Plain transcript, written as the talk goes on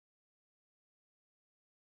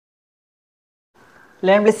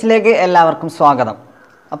Learn ബ്ലിസ്സിലേക്ക് എല്ലാവർക്കും സ്വാഗതം.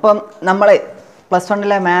 അപ്പം നമ്മൾ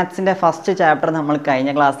 +1 മാത്സിൻ്റെ ഫസ്റ്റ് ചാപ്റ്റർ നമ്മൾ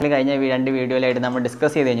കഴിഞ്ഞ ക്ലാസ്സിൽ കഴിഞ്ഞ 2 വീഡിയോയിലായിട്ട് നമ്മൾ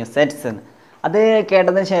ഡിസ്കസ് ചെയ്ത് കഴിഞ്ഞു, സെറ്റ്സ് എന്ന്. അത്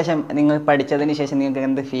കേട്ടതിന് ശേഷം നിങ്ങൾ പഠിച്ചതിന് ശേഷം നിങ്ങൾക്ക്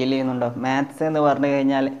എന്ത് ഫീൽ ചെയ്യുന്നുണ്ടോ? മാത്സ് എന്ന് പറഞ്ഞു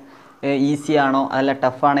കഴിഞ്ഞാൽ ഈസി ആണോ അതല്ല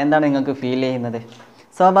ടഫാണോ, എന്താണ് നിങ്ങൾക്ക് ഫീൽ ചെയ്യുന്നത്?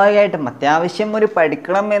 സ്വാഭാവികമായിട്ടും അത്യാവശ്യം ഒരു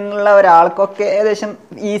പഠിക്കണം എന്നുള്ള ഒരാൾക്കൊക്കെ ഏകദേശം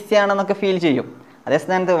ഈസി ആണെന്നൊക്കെ ഫീൽ ചെയ്യും. അതേ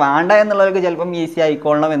സ്ഥാനത്ത് വേണ്ട എന്നുള്ളവർക്ക് ചിലപ്പം ഈസി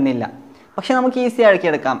ആയിക്കൊള്ളണം എന്നില്ല. പക്ഷെ നമുക്ക് ഈസി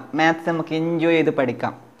ആക്കിയെടുക്കാം. മാത്സ് നമുക്ക് എൻജോയ് ചെയ്ത്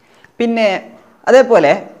പഠിക്കാം. പിന്നെ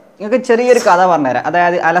അതേപോലെ നിങ്ങൾക്ക് ചെറിയൊരു കഥ പറഞ്ഞുതരാം.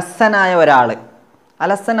 അതായത് അലസനായ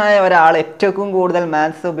ഒരാൾ ഏറ്റവും കൂടുതൽ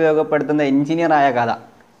മാത്സ് ഉപയോഗപ്പെടുത്തുന്ന എഞ്ചിനീയറായ കഥ.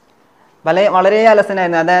 വളരെ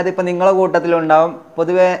അലസനായിരുന്നു. അതായത് ഇപ്പം നിങ്ങളുടെ കൂട്ടത്തിലുണ്ടാവും.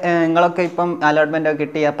 പൊതുവേ നിങ്ങളൊക്കെ ഇപ്പം അലോട്ട്മെൻ്റ് ഒക്കെ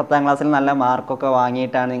കിട്ടിയ 10ാം ക്ലാസ്സിൽ നല്ല മാർക്കൊക്കെ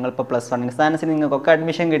വാങ്ങിയിട്ടാണ് നിങ്ങളിപ്പോൾ +1 സയൻസിന് നിങ്ങൾക്കൊക്കെ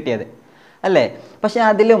അഡ്മിഷൻ കിട്ടിയത് അല്ലേ? പക്ഷേ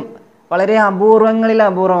അതിലും വളരെ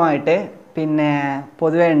അപൂർവമായിട്ട് പിന്നെ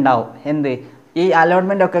പൊതുവേ ഉണ്ടാവും ഈ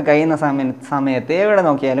അലോട്ട്മെൻ്റ് ഒക്കെ കഴിയുന്ന സമയത്ത് എവിടെ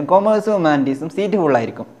നോക്കിയാലും കൊമേഴ്സും ഹ്യൂമാനിറ്റീസും സീറ്റ്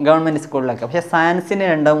ഫുള്ളായിരിക്കും ഗവൺമെൻറ് സ്കൂളിലൊക്കെ. പക്ഷേ സയൻസിന്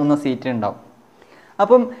 2-3 സീറ്റ് ഉണ്ടാവും.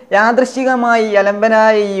 അപ്പം യാദൃശ്ചികമായി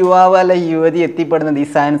അലമ്പനായ ഈ യുവാവ് അല്ല യുവതി എത്തിപ്പെടുന്നത് ഈ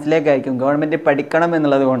സയൻസിലേക്കായിരിക്കും, ഗവൺമെൻറ് പഠിക്കണം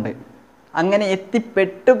എന്നുള്ളത് കൊണ്ട്. അങ്ങനെ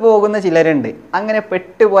എത്തിപ്പെട്ടു പോകുന്ന ചിലരുണ്ട്. അങ്ങനെ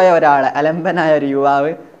പെട്ടുപോയ ഒരാൾ, അലമ്പനായ ഒരു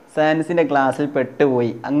യുവാവ് സയൻസിൻ്റെ ക്ലാസ്സിൽ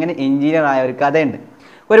പെട്ടുപോയി, അങ്ങനെ എഞ്ചിനീയർ ആയ ഒരു കഥയുണ്ട്.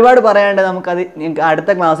 ഒരുപാട് പറയാനുണ്ട്. നമുക്കത്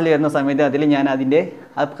അടുത്ത ക്ലാസ്സിൽ വരുന്ന സമയത്ത്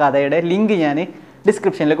ആ കഥയുടെ ലിങ്ക് ഞാൻ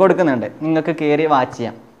ഡിസ്ക്രിപ്ഷനിൽ കൊടുക്കുന്നുണ്ട്. നിങ്ങൾക്ക് കയറി വാച്ച്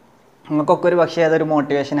ചെയ്യാം. നിങ്ങൾക്കൊക്കെ ഒരു പക്ഷേ അതൊരു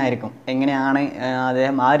മോട്ടിവേഷൻ ആയിരിക്കും, എങ്ങനെയാണ്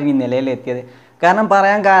അദ്ദേഹം ആ ഒരു നിലയിലെത്തിയത്. കാരണം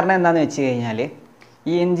എന്താണെന്ന് വെച്ച് കഴിഞ്ഞാൽ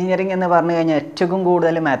ഈ എഞ്ചിനീയറിംഗ് എന്ന് പറഞ്ഞു കഴിഞ്ഞാൽ ഏറ്റവും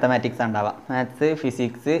കൂടുതൽ മാത്തമാറ്റിക്സ് ഉണ്ടാവുക. മാത്സ്,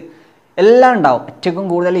 ഫിസിക്സ് എല്ലാം ഉണ്ടാവും. ഏറ്റവും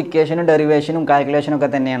കൂടുതൽ ഇക്വേഷനും ഡെറിവേഷനും കാൽക്കുലേഷനും ഒക്കെ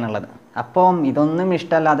തന്നെയാണുള്ളത്. അപ്പം ഇതൊന്നും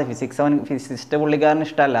ഇഷ്ടമല്ലാതെ ഫിസിക്സ് പുള്ളിക്കാരന്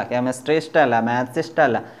ഇഷ്ടമല്ല, കെമിസ്ട്രി ഇഷ്ടമല്ല, മാത്സ്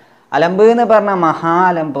ഇഷ്ടമല്ല, അലമ്പ് എന്ന് പറഞ്ഞാൽ മഹാ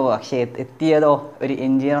അലമ്പ്. പക്ഷേ എത്തിയതോ ഒരു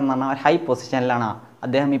എഞ്ചിനീയർ എന്ന് പറഞ്ഞാൽ ഒരു ഹൈ പൊസിഷനിലാണ്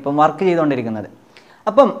അദ്ദേഹം ഇപ്പം വർക്ക് ചെയ്തുകൊണ്ടിരിക്കുന്നത്.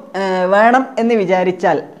 അപ്പം വേണം എന്ന്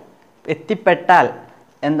വിചാരിച്ചാൽ എത്തിപ്പെട്ടാൽ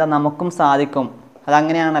നമുക്കും സാധിക്കും.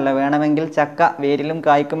 അതങ്ങനെയാണല്ലോ, വേണമെങ്കിൽ ചക്ക വേരിലും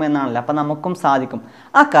കായ്ക്കും എന്നാണല്ലോ. അപ്പം നമുക്കും സാധിക്കും.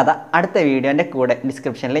 ആ കഥ അടുത്ത വീഡിയോൻ്റെ കൂടെ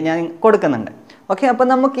ഡിസ്ക്രിപ്ഷനിൽ ഞാൻ കൊടുക്കുന്നുണ്ട്. ഓക്കെ, അപ്പം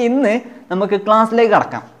നമുക്ക് ക്ലാസ്സിലേക്ക്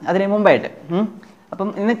കടക്കാം. അതിന് മുമ്പായിട്ട് അപ്പം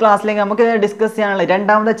ഇന്ന് ക്ലാസ്സിലേക്ക് നമുക്ക് ഡിസ്കസ് ചെയ്യാനുള്ള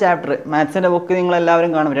 2ാമത്തെ ചാപ്റ്റർ. മാത്സിൻ്റെ ബുക്ക്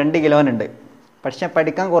നിങ്ങളെല്ലാവരും കാണും, 2 കിലോനുണ്ട്. പക്ഷേ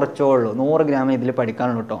പഠിക്കാൻ കുറച്ചേ ഉള്ളൂ, 100 ഗ്രാം ഇതിൽ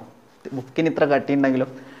പഠിക്കാനുള്ളൂ കേട്ടോ. ബുക്കിന് ഇത്ര കട്ടിയുണ്ടെങ്കിലും.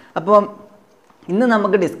 അപ്പം ഇന്ന്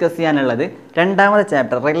നമുക്ക് ഡിസ്കസ് ചെയ്യാനുള്ളത് 2ാമത്തെ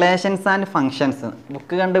chapter, relations and functions.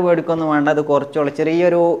 Book കണ്ട് പേടിക്കൊന്നും വേണ്ട, അത് കുറച്ചുള്ളൂ.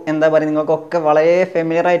 ചെറിയൊരു നിങ്ങൾക്കൊക്കെ വളരെ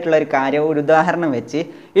ഫെമിലിയർ ആയിട്ടുള്ള ഒരു കാര്യം, ഒരു ഉദാഹരണം വെച്ച്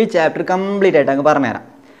ഈ ചാപ്റ്റർ കംപ്ലീറ്റ് ആയിട്ട് അങ്ങ് പറഞ്ഞുതരാം.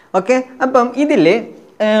 ഓക്കെ, അപ്പം ഇതിൽ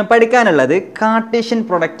പഠിക്കാനുള്ളത് കാർട്ടീഷ്യൻ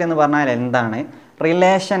പ്രൊഡക്റ്റ് എന്ന് പറഞ്ഞാൽ എന്താണ്,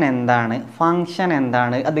 റിലേഷൻ എന്താണ്, ഫങ്ഷൻ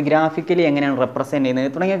എന്താണ്, അത് ഗ്രാഫിക്കലി എങ്ങനെയാണ് റെപ്രസെൻറ്റ് ചെയ്യുന്നത്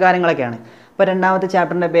തുടങ്ങിയ കാര്യങ്ങളൊക്കെയാണ്. അപ്പോൾ 2ാമത്തെ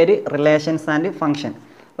ചാപ്റ്ററിൻ്റെ പേര് റിലേഷൻസ് ആൻഡ് ഫങ്ഷൻ.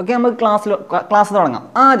 ഓക്കെ, നമുക്ക് ക്ലാസ് തുടങ്ങാം.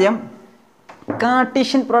 ആദ്യം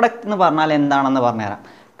കാർട്ടീഷ്യൻ പ്രൊഡക്റ്റ് എന്ന് പറഞ്ഞാൽ എന്താണെന്ന് പറഞ്ഞുതരാം.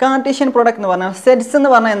 കാർട്ടീഷ്യൻ പ്രൊഡക്റ്റ് എന്ന് പറഞ്ഞാൽ സെറ്റ്സ് എന്ന്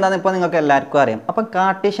പറഞ്ഞാൽ എന്താണെന്ന് ഇപ്പോൾ നിങ്ങൾക്ക് എല്ലാവർക്കും അറിയാം. അപ്പം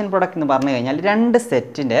കാർട്ടീഷ്യൻ പ്രൊഡക്റ്റ് എന്ന് പറഞ്ഞു കഴിഞ്ഞാൽ 2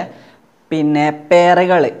 സെറ്റിൻ്റെ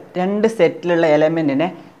പേറുകൾ, 2 സെറ്റിലുള്ള എലമെൻറ്റിനെ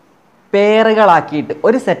പേറുകളാക്കിയിട്ട്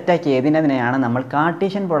ഒരു സെറ്റാക്കി എഴുതുന്നതിനെയാണ് നമ്മൾ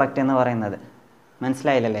കാർട്ടീഷ്യൻ പ്രൊഡക്റ്റ് എന്ന് പറയുന്നത്.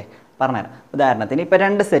 മനസ്സിലായില്ലല്ലേ? പറഞ്ഞുതരാം. ഉദാഹരണത്തിന് ഇപ്പോൾ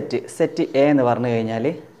 2 സെറ്റ് എ എന്ന് പറഞ്ഞു കഴിഞ്ഞാൽ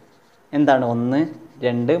എന്താണ് 1,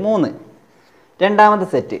 2, 3. 2ാമത്തെ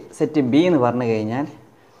സെറ്റ് ബി എന്ന് പറഞ്ഞു കഴിഞ്ഞാൽ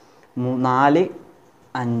 4,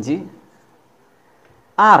 5,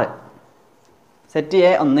 6. Set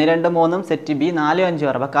A 1, 2, 3, set B 4, 5,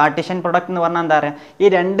 6. അപ്പോൾ കാർട്ടീഷ്യൻ പ്രൊഡക്റ്റ് എന്ന് പറഞ്ഞാൽ എന്താ പറയുക, ഈ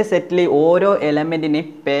 2 സെറ്റിൽ ഓരോ എലമെൻറ്റിനെയും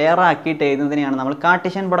പെയറാക്കിയിട്ട് എഴുതുന്നതിനെയാണ് നമ്മൾ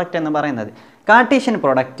കാർട്ടീഷ്യൻ പ്രൊഡക്റ്റ് എന്ന് പറയുന്നത്. കാർട്ടീഷ്യൻ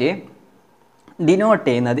പ്രൊഡക്റ്റ് ഡിനോട്ട്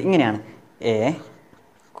ചെയ്യുന്നത് ഇങ്ങനെയാണ്, എ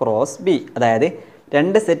ക്രോസ് ബി. അതായത്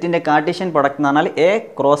 2 സെറ്റിൻ്റെ കാർട്ടീഷ്യൻ പ്രൊഡക്റ്റ് എന്ന് പറഞ്ഞാൽ എ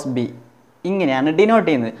ക്രോസ് ബി, ഇങ്ങനെയാണ് ഡിനോട്ട്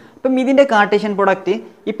ചെയ്യുന്നത്. ഇപ്പം ഇതിൻ്റെ കാർട്ടീഷ്യൻ പ്രൊഡക്റ്റ്,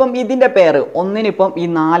 ഇപ്പം ഇതിൻ്റെ പേര് ഒന്നിനിപ്പം ഈ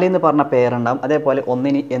 4 എന്ന് പറഞ്ഞ പേരുണ്ടാവും. അതേപോലെ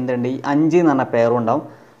ഒന്നിന് എന്തുണ്ട്, ഈ 5 എന്ന് പറഞ്ഞ പേരും ഉണ്ടാവും.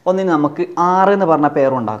 ഒന്നിന് നമുക്ക് 6 എന്ന് പറഞ്ഞ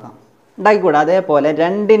പേരും ഉണ്ടാക്കിക്കൂടാ. അതേപോലെ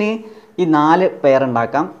 2ന് ഈ 4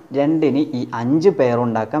 പേരുണ്ടാക്കാം, 2ന് ഈ 5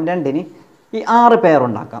 പേരുണ്ടാക്കാം, 2ന് ഈ 6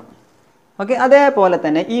 പേരുണ്ടാക്കാം. ഓക്കെ, അതേപോലെ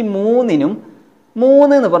തന്നെ ഈ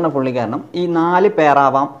 3 എന്ന് പറഞ്ഞ പുള്ളിക്കാരണം ഈ 4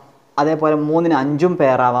 പേരാവാം. അതേപോലെ 3ന് 5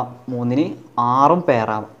 പേരാവാം, 3ന് 6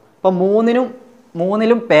 പേരാവാം. അപ്പോൾ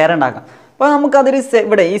 3ലും പേരുണ്ടാക്കാം. അപ്പോൾ നമുക്കതൊരു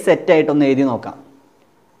ഇവിടെ ഈ സെറ്റായിട്ടൊന്ന് എഴുതി നോക്കാം.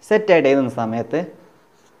 സെറ്റായിട്ട് എഴുതുന്ന സമയത്ത്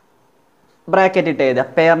ബ്രാക്കറ്റ് ഇട്ട് എഴുതുക.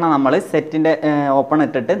 പേരിനെ നമ്മൾ സെറ്റിൻ്റെ ഓപ്പൺ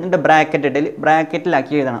ഇട്ടിട്ട് എന്നിട്ട്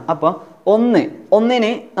ബ്രാക്കറ്റിലാക്കി എഴുതണം. അപ്പോൾ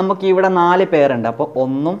ഒന്നിന് നമുക്ക് ഇവിടെ 4 പേരുണ്ട്. അപ്പോൾ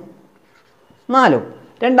 1ഉം 4ഉം.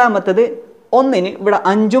 2ാമത്തേത് 1ന് ഇവിടെ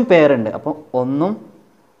 5 പേരുണ്ട്. അപ്പോൾ 1ഉം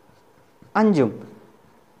 5ഉം.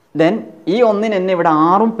 ദെൻ ഈ 1ന് തന്നെ ഇവിടെ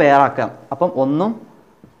 6 പേരാക്കാം. അപ്പം 1ഉം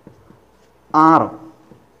 6.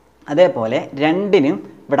 അതേപോലെ 2നും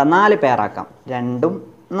ഇവിടെ 4 പേരാക്കാം, 2ഉം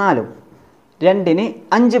 4ഉം. 2ന്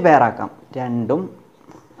 5 പെയറാക്കാം, 2ഉം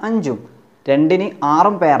 5ഉം. 2ന്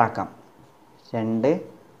 6 പെയറാക്കാം, 2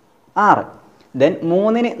 6. ദെൻ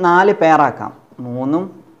 3ന് 4 പെയറാക്കാം, 3ഉം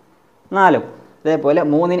 4ഉം. അതേപോലെ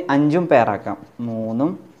 3ന് 5ഉം പെയറാക്കാം,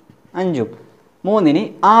 3ഉം 5ഉം. 3ന്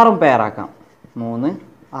 6 പെയറാക്കാം, 3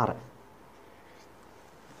 6.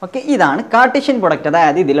 ഓക്കെ, ഇതാണ് കാർട്ടീഷ്യൻ പ്രൊഡക്റ്റ്.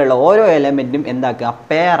 അതായത് ഇതിലുള്ള ഓരോ എലമെൻറ്റും എന്താക്കുക,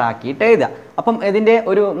 പെയറാക്കിയിട്ട് എഴുതുക. അപ്പം ഇതിൻ്റെ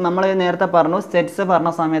ഒരു നമ്മൾ നേരത്തെ പറഞ്ഞു സെറ്റ്സ് പറഞ്ഞ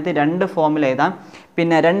സമയത്ത് 2 ഫോമിൽ എഴുതാം,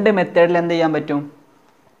 പിന്നെ 2 മെത്തേഡിൽ എന്ത് ചെയ്യാൻ പറ്റും,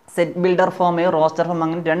 set builder form, roster form,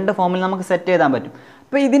 അങ്ങനെ 2 ഫോമിൽ നമുക്ക് സെറ്റ് ചെയ്താൻ പറ്റും.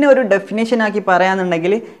 അപ്പോൾ ഇതിനെ ഒരു ഡെഫിനേഷൻ ആക്കി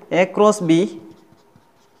പറയാന്നുണ്ടെങ്കിൽ A cross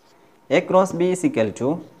B is equal to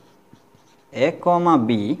A comma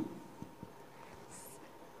B,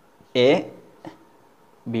 A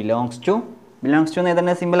belongs to എന്ന്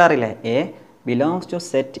തന്നെ സിമ്പിൾ അറിയില്ലേ, A belongs to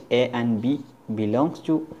set A and B belongs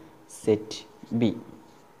to set B.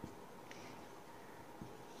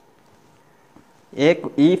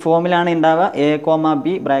 ഈ ഫോമിലാണ് ഉണ്ടാവുക, എ കോമ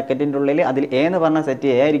ബി ബ്രാക്കറ്റിൻ്റെ ഉള്ളിൽ. അതിൽ എ എന്ന് പറഞ്ഞ സെറ്റ്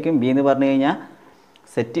എ ആയിരിക്കും, ബി എന്ന് പറഞ്ഞു കഴിഞ്ഞാൽ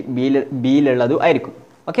സെറ്റ് ബിയിലുള്ളതും ആയിരിക്കും.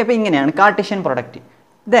 ഓക്കെ, അപ്പോൾ ഇങ്ങനെയാണ് കാർട്ടീഷ്യൻ പ്രൊഡക്റ്റ്.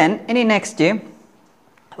 ദെൻ ഇനി നെക്സ്റ്റ്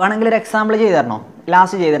വേണമെങ്കിൽ ഒരു എക്സാമ്പിൾ ചെയ്ത് തരണോ?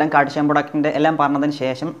 ലാസ്റ്റ് ചെയ്ത് തരാം. കാർട്ടീഷ്യൻ പ്രൊഡക്റ്റിൻ്റെ എല്ലാം പറഞ്ഞതിന്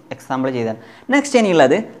ശേഷം എക്സാമ്പിൾ ചെയ്ത് തരാം. നെക്സ്റ്റ്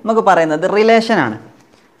ഇനിയുള്ളത് നമുക്ക് പറയുന്നത് റിലേഷനാണ്.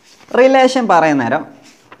 റിലേഷൻ പറയുന്ന നേരം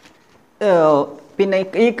പിന്നെ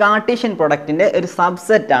ഈ കാർട്ടീഷ്യൻ പ്രൊഡക്റ്റിൻ്റെ ഒരു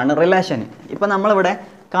സബ്സെറ്റാണ് റിലേഷൻ. ഇപ്പം നമ്മളിവിടെ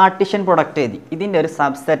കാർട്ടീഷ്യൻ പ്രൊഡക്റ്റ് എഴുതി, ഇതിൻ്റെ ഒരു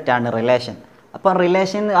സബ്സെറ്റാണ് റിലേഷൻ. അപ്പം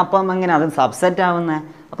റിലേഷൻ അപ്പം എങ്ങനെ അത് സബ്സെറ്റ് ആവുന്നത്?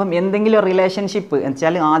 അപ്പം എന്തെങ്കിലും റിലേഷൻഷിപ്പ് എന്ന്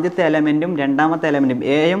വെച്ചാൽ ആദ്യത്തെ എലമെൻറ്റും രണ്ടാമത്തെ എലമെൻറ്റും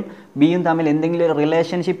എയും ബിയും തമ്മിൽ എന്തെങ്കിലും ഒരു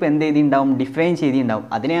റിലേഷൻഷിപ്പ് എന്ത് ചെയ്തിട്ടുണ്ടാവും, ഡിഫൈൻ ചെയ്തിട്ടുണ്ടാവും.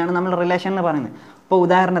 അതിനെയാണ് നമ്മൾ റിലേഷൻ എന്ന് പറയുന്നത്. ഇപ്പോൾ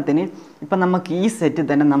ഉദാഹരണത്തിന് ഇപ്പം നമുക്ക് ഈ സെറ്റ്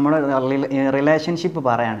തന്നെ നമ്മൾ റിലേഷൻഷിപ്പ്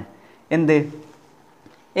പറയാണ്, എന്ത്,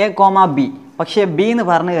 എ കോമ ബി. പക്ഷേ ബി എന്ന്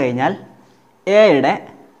പറഞ്ഞു കഴിഞ്ഞാൽ എയുടെ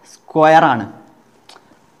സ്ക്വയറാണ്.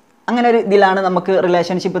 അങ്ങനെ ഒരു ഇതിലാണ് നമുക്ക്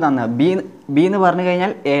റിലേഷൻഷിപ്പ് തന്നത്. ബി എന്ന് പറഞ്ഞു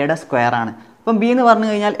കഴിഞ്ഞാൽ എയുടെ സ്ക്വയറാണ്. അപ്പം ബി എന്ന് പറഞ്ഞു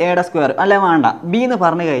കഴിഞ്ഞാൽ എയുടെ സ്ക്വയർ അല്ല, വേണ്ട, ബി എന്ന്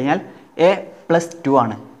പറഞ്ഞു കഴിഞ്ഞാൽ എ പ്ലസ് 2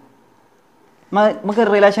 ആണ്. നമുക്ക്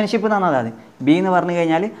റിലേഷൻഷിപ്പ് തന്നത് അത്. ബി എന്ന് പറഞ്ഞു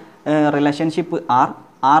കഴിഞ്ഞാൽ റിലേഷൻഷിപ്പ്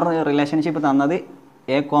ആർ റിലേഷൻഷിപ്പ് തന്നത്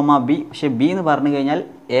എ കോമ ബി. പക്ഷേ ബി എന്ന് പറഞ്ഞു കഴിഞ്ഞാൽ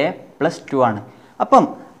എ പ്ലസ് 2 ആണ്. അപ്പം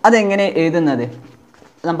അതെങ്ങനെ എഴുതുന്നത്?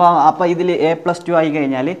 അപ്പോൾ ഇതിൽ എ പ്ലസ് 2 ആയി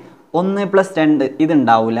കഴിഞ്ഞാൽ 1 + 2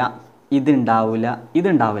 ഇതുണ്ടാവില്ല, 2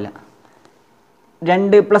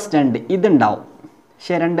 + 2 ഇതുണ്ടാവും,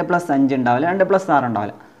 പക്ഷേ 2 + 5 ഉണ്ടാവില്ല, 2 + 6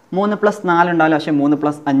 ഉണ്ടാവില്ല, 3 + 4 ഉണ്ടാവില്ല, പക്ഷേ 3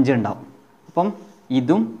 + 5 ഉണ്ടാവും. അപ്പം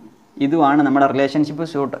ഇതുമാണ് നമ്മുടെ റിലേഷൻഷിപ്പ്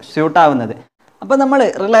സ്യൂട്ടാവുന്നത്. അപ്പോൾ നമ്മൾ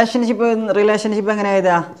റിലേഷൻഷിപ്പ് എങ്ങനെ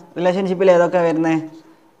എഴുതുക? റിലേഷൻഷിപ്പിൽ ഏതൊക്കെ വരുന്നത്?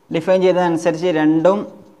 ഡിഫൈൻ ചെയ്തതനുസരിച്ച് 2ഉം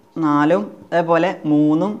 4ഉം അതേപോലെ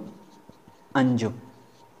 3ഉം 5ഉം.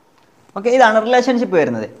 ഓക്കെ, ഇതാണ് റിലേഷൻഷിപ്പ്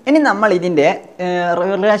വരുന്നത്. ഇനി നമ്മൾ ഇതിൻ്റെ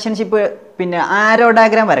റിലേഷൻഷിപ്പ് പിന്നെ ആരോ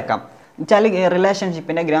ഡയഗ്രാം വരക്കാം. വെച്ചാൽ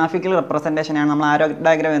റിലേഷൻഷിപ്പിൻ്റെ ഗ്രാഫിക്കൽ റെപ്രസെൻറ്റേഷനാണ് നമ്മൾ ആരോ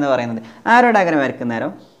ഡയഗ്രാം എന്ന് പറയുന്നത്. ആരോ ഡയഗ്രാം വരക്കുന്ന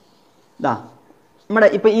നേരം ഇതാ നമ്മുടെ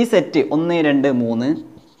ഇപ്പോൾ ഈ സെറ്റ് 1 2 3,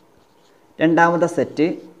 രണ്ടാമത്തെ സെറ്റ്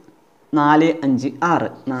 4 5 6,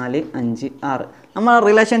 4 5 6. നമ്മൾ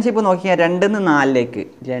റിലേഷൻഷിപ്പ് നോക്കിയാൽ 2 ന്ന്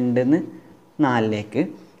 4ലേക്ക്,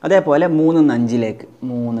 അതേപോലെ 3 ന്ന് 5ലേക്ക്,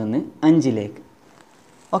 3 ന്ന് 5ലേക്ക്.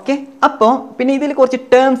 ഓക്കെ, അപ്പോൾ പിന്നെ ഇതിൽ കുറച്ച്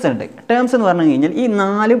ടേംസ് ഉണ്ട്. ടേംസ് എന്ന് പറഞ്ഞു കഴിഞ്ഞാൽ ഈ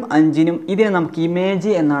 4ഉം 5നും ഇതിനെ നമുക്ക്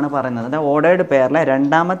ഇമേജ് എന്നാണ് പറയുന്നത്. അതായത് ഓർഡേർഡ് പെയറിലെ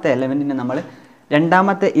രണ്ടാമത്തെ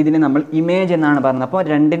ഇതിനെ നമ്മൾ ഇമേജ് എന്നാണ് പറയുന്നത്. അപ്പോൾ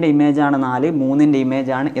 2ൻ്റെ ഇമേജാണ് 4, 3ൻ്റെ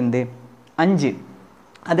ഇമേജാണ് എന്ത്, 5.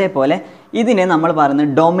 അതേപോലെ ഇതിനെ നമ്മൾ പറയുന്നത്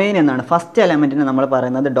ഡൊമെയിൻ എന്നാണ്. ഫസ്റ്റ് എലമെൻറ്റിനെ നമ്മൾ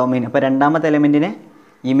പറയുന്നത് ഡൊമെയിൻ. അപ്പോൾ രണ്ടാമത്തെ എലമെൻറ്റിനെ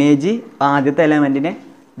ഇമേജ്, ആദ്യത്തെ എലമെൻറ്റിനെ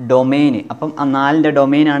ഡൊമെയിൻ. അപ്പം 4ൻ്റെ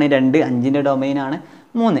ഡൊമെയിനാണ് 2, 5ൻ്റെ ഡൊമെയിനാണ്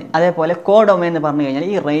 3. അതേപോലെ കോ ഡൊമെയിൻ എന്ന് പറഞ്ഞു കഴിഞ്ഞാൽ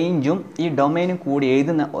ഈ റേഞ്ചും ഈ ഡൊമെയിനും കൂടി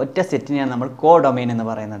എഴുതുന്ന ഒറ്റ സെറ്റിനെയാണ് നമ്മൾ കോ ഡൊമെയിൻ എന്ന്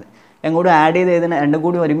പറയുന്നത്. കൂടി ആഡ് ചെയ്ത് എഴുതുന്ന, രണ്ടും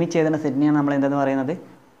കൂടി ഒരുമിച്ച് എഴുതുന്ന സെറ്റിനെയാണ് നമ്മൾ എന്തെന്ന് പറയുന്നത്,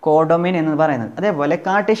 കോ ഡൊമെയിൻ എന്ന് പറയുന്നത്. അതേപോലെ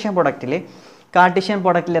കാർട്ടീഷ്യൻ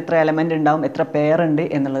പ്രൊഡക്റ്റിൽ എത്ര എലമെൻറ്റ് ഉണ്ടാവും, എത്ര പെയർ ഉണ്ട്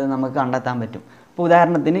എന്നുള്ളത് നമുക്ക് കണ്ടെത്താൻ പറ്റും. ഇപ്പോൾ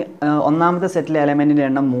ഉദാഹരണത്തിന് ഒന്നാമത്തെ സെറ്റിലെ എലമെൻറ്റിൻ്റെ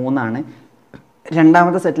എണ്ണം 3 ആണ്,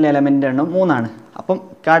 രണ്ടാമത്തെ സെറ്റിലെ എലമെൻറ്റിൻ്റെ എണ്ണം 3 ആണ്. അപ്പം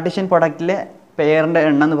കാർട്ടീഷ്യൻ പ്രൊഡക്റ്റിലെ പെയറിൻ്റെ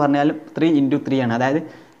എണ്ണം എന്ന് പറഞ്ഞാൽ 3 × 3 ആണ്. അതായത്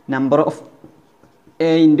number of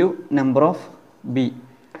A into number of B.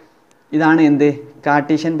 ഇതാണ് എന്ത്,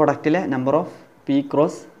 Cartesian പ്രൊഡക്റ്റിലെ number of P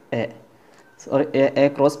cross A, A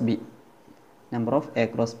cross B, number of A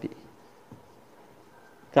cross B.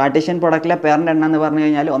 Cartesian പ്രൊഡക്റ്റിലെ പെയറിൻ്റെ എണ്ണം എന്ന് പറഞ്ഞു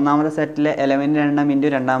കഴിഞ്ഞാൽ ഒന്നാമത്തെ സെറ്റിലെ എലമെൻറ്റിൻ്റെ എണ്ണം ഇൻറ്റു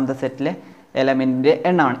രണ്ടാമത്തെ സെറ്റിലെ എലമെൻറ്റിൻ്റെ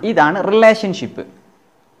എണ്ണമാണ്. ഇതാണ് റിലേഷൻഷിപ്പ്.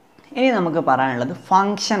 ഇനി നമുക്ക് പറയാനുള്ളത്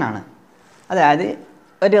ഫങ്ഷനാണ്. അതായത്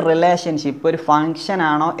ഒരു റിലേഷൻഷിപ്പ് ഒരു ഫങ്ഷൻ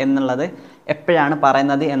ആണോ എന്നുള്ളത് എപ്പോഴാണ്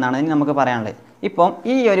പറയുന്നത് എന്നാണ് ഇനി നമുക്ക് പറയാനുള്ളത്. ഇപ്പം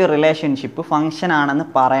ഈ ഒരു റിലേഷൻഷിപ്പ് ഫങ്ഷൻ ആണെന്ന്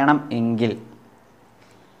പറയണം എങ്കിൽ,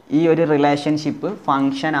 ഈ ഒരു റിലേഷൻഷിപ്പ്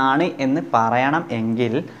ഫങ്ഷൻ ആണ് എന്ന് പറയണം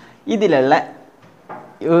എങ്കിൽ ഇതിലുള്ള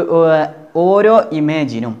ഓരോ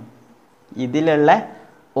ഇമേജിനും ഇതിലുള്ള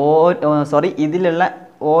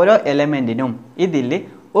ഓരോ എലമെൻറ്റിനും ഇതിൽ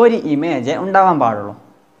ഒരു ഇമേജ് ഉണ്ടാവാൻ പാടുള്ളൂ.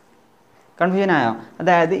 കൺഫ്യൂഷൻ ആയോ?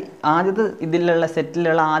 അതായത് ആദ്യത്തെ ഇതിലുള്ള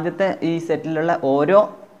ഈ സെറ്റിലുള്ള ഓരോ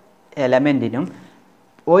എലമെൻറ്റിനും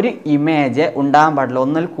ഒരു ഇമേജ് ഉണ്ടാകാൻ പാടില്ല.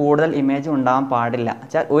 ഒന്നിൽ കൂടുതൽ ഇമേജ് ഉണ്ടാകാൻ പാടില്ല.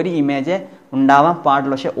 വെച്ചാൽ ഒരു ഇമേജ് ഉണ്ടാവാൻ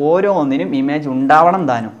പാടുള്ളൂ. പക്ഷെ ഓരോന്നിനും ഇമേജ് ഉണ്ടാവണം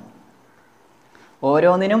താനും.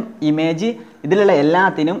 ഓരോന്നിനും ഇമേജ്, ഇതിലുള്ള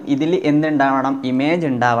എല്ലാത്തിനും ഇതിൽ എന്തുണ്ടാവണം? ഇമേജ്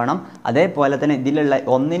ഉണ്ടാവണം. അതേപോലെ തന്നെ ഇതിലുള്ള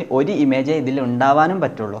ഒരു ഇമേജ് ഇതിൽ ഉണ്ടാവാനും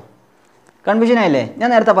പറ്റുള്ളൂ. കൺഫ്യൂഷൻ ആയില്ലേ? ഞാൻ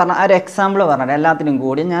നേരത്തെ പറഞ്ഞ ഒരു എക്സാമ്പിൾ പറഞ്ഞത് എല്ലാത്തിനും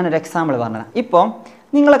കൂടി ഞാനൊരു എക്സാമ്പിൾ പറഞ്ഞത്. ഇപ്പോൾ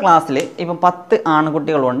നിങ്ങളുടെ ക്ലാസ്സിൽ ഇപ്പം 10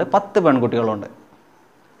 ആൺകുട്ടികളുണ്ട്, 10 പെൺകുട്ടികളുണ്ട്.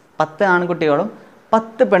 10 ആൺകുട്ടികളും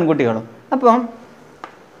 10 പെൺകുട്ടികളും. അപ്പം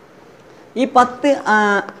ഈ 10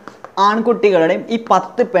 ആൺകുട്ടികളുടെയും ഈ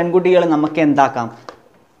 10 പെൺകുട്ടികളെ നമുക്ക് എന്താക്കാം?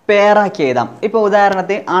 പേറാക്കി എഴുതാം. ഇപ്പോൾ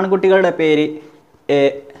ഉദാഹരണത്തിന് ആൺകുട്ടികളുടെ പേര് A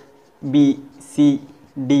B C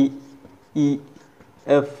D E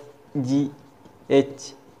F G H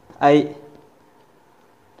I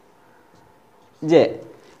J.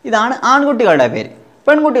 ഇതാണ് ആൺകുട്ടികളുടെ പേര്.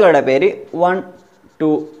 പെൺകുട്ടികളുടെ പേര് 1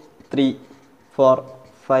 2 3 4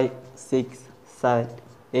 5 6 7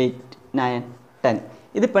 8 9 10.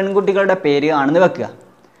 ഇത് പെൺകുട്ടികളുടെ പേര് ആണെന്ന് വെക്കുക.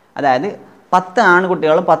 അതായത് 10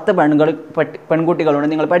 ആൺകുട്ടികളും 10 പെൺകുട്ടികളുണ്ട്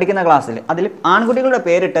നിങ്ങൾ പഠിക്കുന്ന ക്ലാസ്സിൽ. അതിൽ ആൺകുട്ടികളുടെ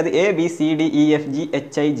പേരിട്ടത്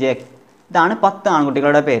ABCDEFGHIJ. ഇതാണ് 10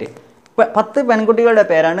 ആൺകുട്ടികളുടെ പേര്. 10 പെൺകുട്ടികളുടെ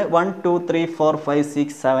പേരാണ് 1 2 3 4 5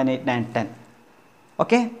 6 7 8 9 10.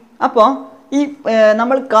 ഓക്കെ. അപ്പോൾ ഈ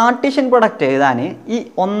നമ്മൾ കാർട്ടീഷ്യൻ പ്രൊഡക്റ്റ് എഴുതാൻ ഈ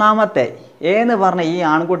ഒന്നാമത്തെ A എന്ന് പറഞ്ഞ ഈ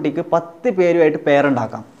ആൺകുട്ടിക്ക് 10 പേരുമായിട്ട്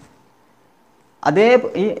പേരുണ്ടാക്കാം. അതേ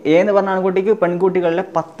ഈ A എന്ന് പറഞ്ഞ ആൺകുട്ടിക്ക് പെൺകുട്ടികളിലെ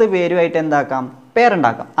 10 പേരുമായിട്ട് എന്താക്കാം?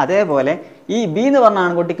 പേരുണ്ടാക്കാം. അതേപോലെ ഈ B എന്ന് പറഞ്ഞ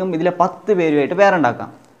ആൺകുട്ടിക്കും ഇതിലെ 10 പേരുമായിട്ട് പേരുണ്ടാക്കാം.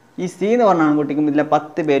 ഈ C എന്ന് പറഞ്ഞ ആൺകുട്ടിക്കും ഇതിലെ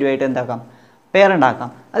 10 പേരുമായിട്ട് എന്താക്കാം? പേരുണ്ടാക്കാം.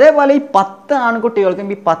 അതേപോലെ ഈ 10 ആൺകുട്ടികൾക്കും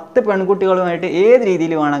ഈ 10 പെൺകുട്ടികളുമായിട്ട് ഏത്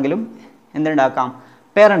രീതിയിൽ വേണമെങ്കിലും എന്തുണ്ടാക്കാം?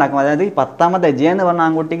 പേരുണ്ടാക്കാം. അതായത് ഈ 10ാമത്തെ J എന്ന് പറഞ്ഞ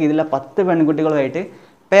ആൺകുട്ടിക്ക് ഇതിലെ 10 പെൺകുട്ടികളുമായിട്ട്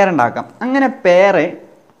പേരുണ്ടാക്കാം. അങ്ങനെ പേര്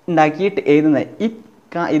ഉണ്ടാക്കിയിട്ട് എഴുതുന്നത്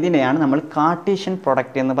ഇതിനെയാണ് നമ്മൾ കാർട്ടീഷ്യൻ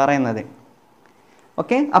പ്രൊഡക്റ്റ് എന്ന് പറയുന്നത്.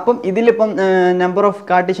 ഓക്കെ. അപ്പം ഇതിലിപ്പം നമ്പർ ഓഫ്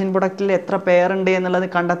കാർട്ടീഷ്യൻ പ്രൊഡക്റ്റിൽ എത്ര പേരുണ്ട് എന്നുള്ളത്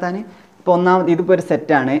കണ്ടെത്താൻ ഇപ്പോൾ ഇതിപ്പോൾ ഒരു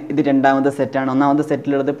സെറ്റാണ്. ഇത് രണ്ടാമത്തെ സെറ്റാണ്. ഒന്നാമത്തെ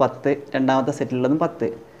സെറ്റിലുള്ളത് 10, രണ്ടാമത്തെ സെറ്റിലുള്ളതും 10.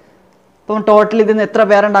 ഇപ്പം ടോട്ടൽ ഇതിൽ നിന്ന് എത്ര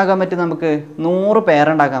പേരുണ്ടാക്കാൻ പറ്റും? നമുക്ക് 100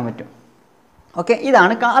 പേരുണ്ടാക്കാൻ പറ്റും. ഓക്കെ.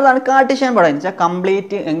 അതാണ് കാർട്ടീഷ്യൻ പ്രൊഡക്റ്റ് വെച്ചാൽ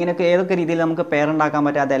കംപ്ലീറ്റ് എങ്ങനെയൊക്കെ ഏതൊക്കെ രീതിയിൽ നമുക്ക് പേരുണ്ടാക്കാൻ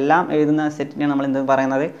പറ്റും അതെല്ലാം എഴുതുന്ന സെറ്റിനെയാണ് നമ്മൾ എന്ത്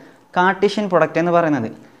പറയുന്നത്? കാർട്ടീഷ്യൻ പ്രൊഡക്റ്റ് എന്ന് പറയുന്നത്.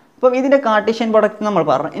 അപ്പം ഇതിൻ്റെ കാർട്ടീഷ്യൻ പ്രൊഡക്റ്റ് നമ്മൾ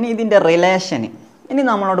പറഞ്ഞു. ഇനി ഇതിൻ്റെ റിലേഷൻ ഇനി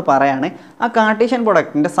നമ്മളോട് പറയാണ്. ആ കാർട്ടീഷ്യൻ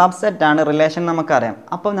പ്രൊഡക്റ്റിൻ്റെ സബ്സെറ്റാണ് റിലേഷൻ നമുക്കറിയാം.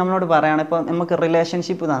 അപ്പം നമ്മളോട് പറയാണ് ഇപ്പോൾ നമുക്ക്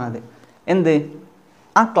റിലേഷൻഷിപ്പ് തന്നത് എന്ത്?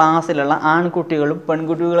 ആ ക്ലാസ്സിലുള്ള ആൺകുട്ടികളും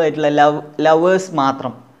പെൺകുട്ടികളുമായിട്ടുള്ള ലവേഴ്സ്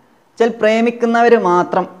മാത്രം, പ്രേമിക്കുന്നവർ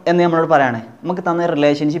മാത്രം എന്ന് നമ്മളോട് പറയാണ്. നമുക്ക് തന്ന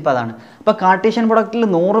റിലേഷൻഷിപ്പ് അതാണ്. അപ്പോൾ കാർട്ടീഷ്യൻ പ്രൊഡക്റ്റിൽ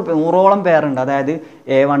 100ഓളം പേരുണ്ട്. അതായത്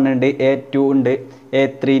A1 ഉണ്ട്, A2 ഉണ്ട്,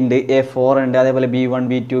 A3 ഉണ്ട്, A4 ഉണ്ട്, അതേപോലെ B1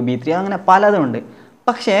 B2 B3 അങ്ങനെ പലതും ഉണ്ട്.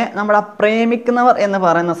 പക്ഷേ നമ്മൾ ആ പ്രേമിക്കുന്നവർ എന്ന്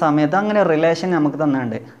പറയുന്ന സമയത്ത് അങ്ങനെ റിലേഷൻ നമുക്ക്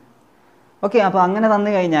തന്നുണ്ട്. ഓക്കെ. അപ്പോൾ അങ്ങനെ തന്നു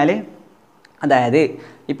കഴിഞ്ഞാൽ അതായത്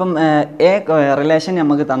ഇപ്പം റിലേഷൻ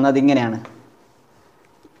നമുക്ക് തന്നത് ഇങ്ങനെയാണ്.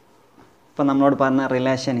 ഇപ്പം നമ്മളോട് പറഞ്ഞ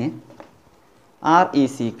റിലേഷന് R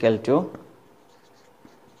is equal to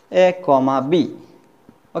A, B.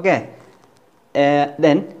 Okay.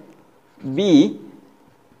 Then B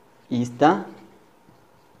is the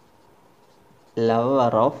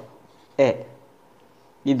lover of A.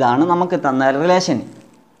 ഇതാണ് നമുക്ക് തന്ന relation.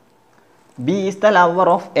 B is the lover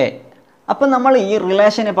of A. അപ്പം നമ്മൾ ഈ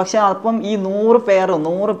റിലേഷന് പക്ഷേ അപ്പം ഈ 100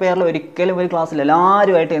 പേരിൽ ഒരിക്കലും ഒരു ക്ലാസ്സിൽ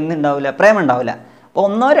എല്ലാവരുമായിട്ട് എന്തുണ്ടാവില്ല? പ്രേമം ഉണ്ടാവില്ല. അപ്പോൾ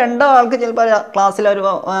 1-2 ആൾക്ക് ചിലപ്പോൾ ക്ലാസ്സിൽ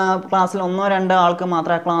 1-2 ആൾക്ക്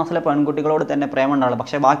മാത്രമേ ആ ക്ലാസ്സിലെ പെൺകുട്ടികളോട് തന്നെ പ്രേമം ഉണ്ടാവുള്ളൂ.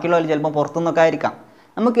 പക്ഷേ ബാക്കിയുള്ളവർ ചിലപ്പോൾ പുറത്തുനിന്നൊക്കെ ആയിരിക്കാം.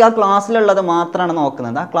 നമുക്ക് ആ ക്ലാസ്സിലുള്ളത് മാത്രമാണ്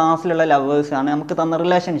നോക്കുന്നത്. ആ ക്ലാസ്സിലുള്ള ലവേഴ്സാണ് നമുക്ക് തന്ന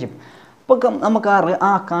റിലേഷൻഷിപ്പ്. അപ്പോൾ നമുക്ക്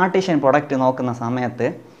ആ കാർട്ടീഷ്യൻ പ്രൊഡക്റ്റ് നോക്കുന്ന സമയത്ത്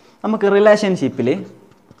നമുക്ക് റിലേഷൻഷിപ്പിൽ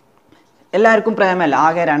എല്ലാവർക്കും പ്രേമമല്ല,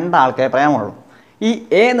 ആകെ 2 ആൾക്കേ പ്രേമമുള്ളൂ. ഈ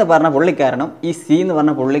A എന്ന് പറഞ്ഞ പുള്ളിക്കാരനും ഈ C എന്ന്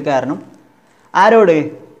പറഞ്ഞ പുള്ളിക്കാരനും ആരോട്?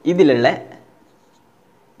 ഇതിലുള്ള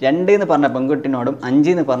 2 എന്ന് പറഞ്ഞ പെൺകുട്ടിനോടും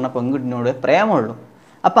 5 എന്ന് പറഞ്ഞ പെൺകുട്ടിനോട് പ്രേമമുള്ളൂ.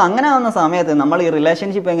 അപ്പോൾ അങ്ങനെ വന്ന സമയത്ത് നമ്മൾ ഈ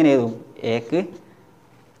റിലേഷൻഷിപ്പ് എങ്ങനെ എഴുതും? Aക്ക്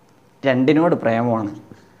 2നോട് പ്രേമമാണ്,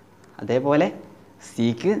 അതേപോലെ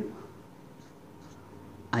Cക്ക്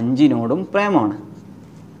 5നോടും പ്രേമമാണ്.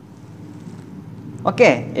 ഓക്കെ.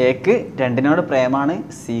 Aക്ക് 2നോട് പ്രേമാണ്,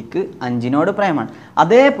 Cക്ക് 5നോട് പ്രേമാണ്.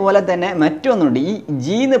 അതേപോലെ തന്നെ മറ്റൊന്നുണ്ട്. ഈ G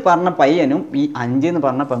എന്ന് പറഞ്ഞ പയ്യനും ഈ 5 എന്ന്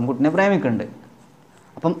പറഞ്ഞ പെൺകുട്ടിനെ പ്രേമിക്കുന്നുണ്ട്.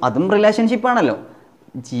 അപ്പം അതും റിലേഷൻഷിപ്പാണല്ലോ.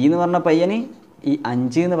 G എന്ന് പറഞ്ഞ പയ്യന് ഈ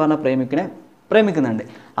 5 എന്ന് പറഞ്ഞ പ്രേമിക്കുന്നുണ്ട്.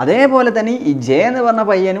 അതേപോലെ തന്നെ ഈ J എന്ന് പറഞ്ഞ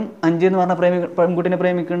പയ്യനും 5 എന്ന് പറഞ്ഞ പെൺകുട്ടിനെ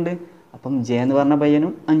പ്രേമിക്കുന്നുണ്ട്. അപ്പം ജെ എന്ന് പറഞ്ഞ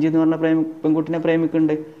പയ്യനും 5 എന്ന് പറഞ്ഞ പെൺകുട്ടിനെ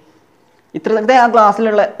പ്രേമിക്കുന്നുണ്ട്. ഇത്രത്തെ ആ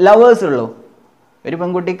ക്ലാസ്സിലുള്ള ലവേഴ്സ് ഉള്ളൂ. ഒരു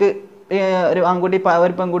പെൺകുട്ടിക്ക് ഒരു ആൺകുട്ടി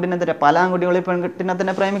ഒരു പെൺകുട്ടിനെ തന്നെ പല ആൺകുട്ടികളെ പെൺകുട്ടിനെ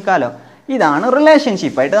തന്നെ പ്രേമിക്കാമല്ലോ. ഇതാണ്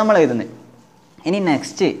റിലേഷൻഷിപ്പായിട്ട് നമ്മൾ എഴുതുന്നത്. ഇനി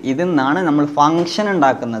നെക്സ്റ്റ് ഇതിൽ നിന്നാണ് നമ്മൾ ഫങ്ഷൻ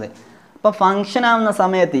ഉണ്ടാക്കുന്നത്. അപ്പോൾ ഫങ്ഷൻ ആവുന്ന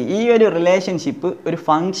സമയത്ത് ഈ ഒരു റിലേഷൻഷിപ്പ് ഒരു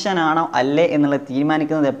ഫങ്ഷൻ ആണോ അല്ലേ എന്നുള്ളത്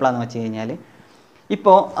തീരുമാനിക്കുന്നത് എപ്പോഴാണെന്ന് വെച്ച് കഴിഞ്ഞാൽ,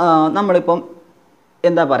 ഇപ്പോൾ നമ്മളിപ്പം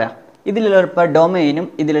എന്താ പറയുക, ഇതിലുള്ള ഇപ്പോൾ ഡൊമൈനും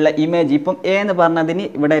ഇതിലുള്ള ഇമേജ്, ഇപ്പം എ എന്ന് പറഞ്ഞതിന്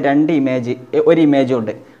ഇവിടെ 2 ഇമേജ്, ഒരു ഇമേജും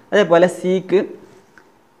ഉണ്ട്. അതേപോലെ സിക്ക്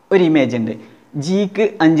ഒരു ഇമേജ് ഉണ്ട്, ജിക്ക്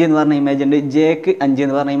 5 എന്ന് പറഞ്ഞ ഇമേജ് ഉണ്ട്, ജെക്ക് 5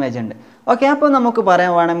 എന്ന് പറഞ്ഞ ഇമേജ് ഉണ്ട്. ഓക്കെ, അപ്പോൾ നമുക്ക്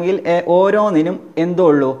പറയാൻ വേണമെങ്കിൽ ഓരോന്നിനും എന്തോ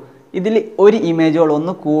ഉള്ളൂ, ഇതിൽ ഒരു ഇമേജോളം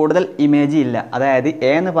ഒന്ന് കൂടുതൽ ഇമേജ് ഇല്ല. അതായത്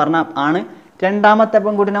എ എന്ന് പറഞ്ഞാൽ ആണ് രണ്ടാമത്തെ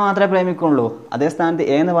പെൺകുട്ടിനെ മാത്രമേ പ്രേമിക്കുള്ളൂ. അതേ സ്ഥാനത്ത്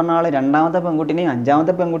എ എന്ന് പറഞ്ഞ ആൾ രണ്ടാമത്തെ പെൺകുട്ടിനെയും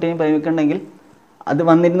 5ാമത്തെ പെൺകുട്ടിനെയും പ്രേമിക്കുന്നുണ്ടെങ്കിൽ അത്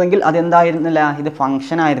വന്നിരുന്നെങ്കിൽ അതെന്തായിരുന്നില്ല, ഇത്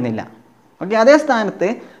ഫങ്ഷൻ ആയിരുന്നില്ല. ഓക്കെ, അതേ സ്ഥാനത്ത്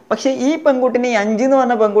പക്ഷേ ഈ പെൺകുട്ടിനെ 5 എന്ന്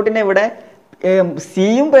പറഞ്ഞ പെൺകുട്ടിനെ ഇവിടെ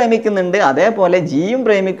സിയും പ്രേമിക്കുന്നുണ്ട്, അതേപോലെ ജിയും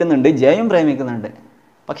പ്രേമിക്കുന്നുണ്ട്, ജെയും പ്രേമിക്കുന്നുണ്ട്.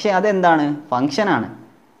 പക്ഷേ അതെന്താണ്, ഫങ്ഷനാണ്.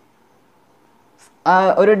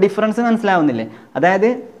 ഒരു ഡിഫറൻസ് മനസ്സിലാവുന്നില്ലേ? അതായത്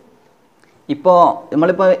ഇപ്പോൾ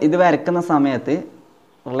നമ്മളിപ്പോൾ ഇത് വരയ്ക്കുന്ന സമയത്ത്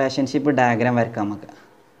റിലേഷൻഷിപ്പ് ഡയഗ്രാം വരയ്ക്കാം. നമുക്ക്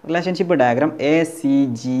റിലേഷൻഷിപ്പ് ഡയഗ്രാം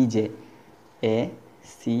ACGJ,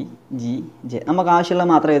 ACGJ നമുക്ക് ആവശ്യമുള്ള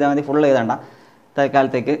മാത്രം എഴുതാൻ മതി, ഫുൾ എഴുതണ്ട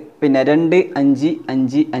തൽക്കാലത്തേക്ക്. പിന്നെ 2, 5,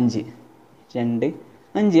 5, 5, 2,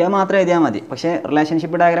 5 അത് മാത്രം എഴുതിയാൽ മതി. പക്ഷേ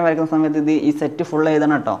റിലേഷൻഷിപ്പ് ഡയഗ്രാം വരയ്ക്കുന്ന സമയത്ത് ഇത് ഈ സെറ്റ് ഫുൾ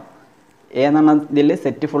എഴുതണം കേട്ടോ. എ എന്ന് പറഞ്ഞ ഇതിൽ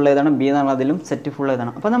സെറ്റ് ഫുൾ എഴുതണം, ബി എന്ന് പറഞ്ഞതിലും സെറ്റ് ഫുൾ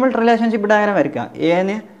എഴുതണം. അപ്പോൾ നമ്മൾ റിലേഷൻഷിപ്പ് ഡയഗ്രാം വരയ്ക്കുക.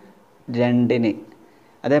 എന് 2,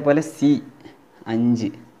 അതേപോലെ സി 5,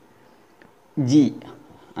 ജി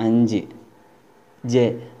 5, ജെ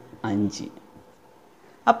 5.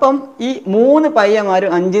 അപ്പം ഈ 3 പയ്യന്മാരും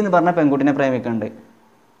 5 എന്ന് പറഞ്ഞ പെൺകുട്ടിനെ പ്രേമിക്കുന്നുണ്ട്.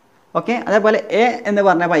 ഓക്കെ, അതേപോലെ എ എന്ന്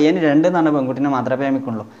പറഞ്ഞ പയ്യന് 2 എന്ന് പറഞ്ഞ പെൺകുട്ടിനെ മാത്രമേ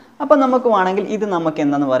പ്രേമിക്കുള്ളൂ. അപ്പം നമുക്ക് വേണമെങ്കിൽ ഇത് നമുക്ക്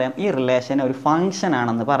എന്താണെന്ന് പറയാം, ഈ റിലേഷൻ ഒരു ഫങ്ഷൻ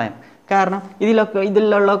ആണെന്ന് പറയാം. കാരണം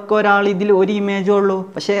ഇതിലുള്ളൊക്കെ ഒരാൾ ഇതിൽ ഒരു ഇമേജേ ഉള്ളൂ,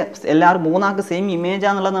 പക്ഷേ എല്ലാവരും 3 ആൾക്ക് സെയിം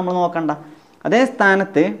ഇമേജാന്നുള്ളത് നമ്മൾ നോക്കണ്ട. അതേ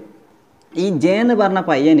സ്ഥാനത്ത് ഈ ജെ എന്ന് പറഞ്ഞ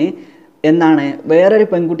പയ്യന് എന്താണ് വേറൊരു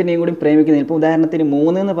പെൺകുട്ടിനെയും കൂടി പ്രേമിക്കുന്നത്. ഇപ്പോൾ ഉദാഹരണത്തിന്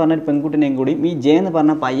 3 എന്ന് പറഞ്ഞൊരു പെൺകുട്ടിനെയും കൂടി ഈ ജെ എന്ന്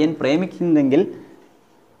പറഞ്ഞ പയ്യൻ പ്രേമിക്കുന്നെങ്കിൽ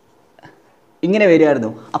ഇങ്ങനെ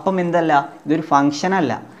വരുമായിരുന്നു. അപ്പം എന്തല്ല, ഇതൊരു ഫങ്ഷൻ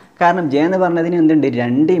അല്ല. കാരണം ജെ എന്ന് പറഞ്ഞതിന് എന്തുണ്ട്,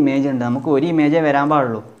 2 ഇമേജ് ഉണ്ട്, നമുക്ക് ഒരു ഇമേജേ വരാൻ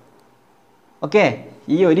പാടുള്ളൂ. ഓക്കെ,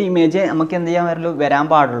 ഈ ഒരു ഇമേജ് നമുക്ക് എന്ത് ചെയ്യാൻ വരാൻ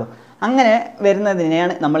പാടുള്ളൂ. അങ്ങനെ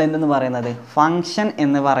വരുന്നതിനെയാണ് നമ്മൾ എന്തെന്ന് പറയുന്നത്, ഫങ്ഷൻ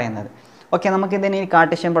എന്ന് പറയുന്നത്. ഓക്കെ, നമുക്കിതിന് ഈ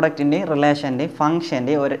കാർട്ടീഷ്യൻ പ്രൊഡക്റ്റിൻ്റെയും റിലേഷൻ്റെയും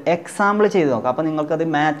ഫംഗ്ഷൻ്റെയും ഒരു എക്സാമ്പിൾ ചെയ്ത് നോക്കാം. അപ്പോൾ നിങ്ങൾക്കത്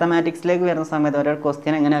മാത്തമാറ്റിക്സിലേക്ക് വരുന്ന സമയത്ത് ഒരു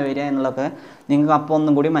ക്വസ്റ്റ്യൻ എങ്ങനെ വരിക എന്നുള്ളതൊക്കെ നിങ്ങൾക്ക് അപ്പോൾ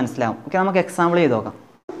ഒന്നും കൂടി മനസ്സിലാവും. ഓക്കെ, നമുക്ക് എക്സാമ്പിൾ ചെയ്ത് നോക്കാം.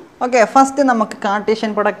 ഓക്കെ, ഫസ്റ്റ് നമുക്ക്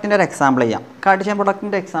കാർട്ടീഷ്യൻ പ്രൊഡക്റ്റിൻ്റെ ഒരു എക്സാമ്പിൾ ചെയ്യാം. കാർട്ടീഷ്യൻ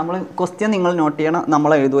പ്രൊഡക്റ്റിൻ്റെ എക്സാമ്പിൾ ക്വസ്റ്റ്യൻ നിങ്ങൾ നോട്ട് ചെയ്യണം,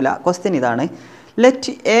 നമ്മൾ എഴുതൂല. ക്വസ്റ്റ്യൻ ഇതാണ്,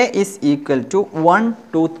 let A is equal to 1,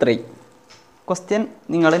 2, 3. Question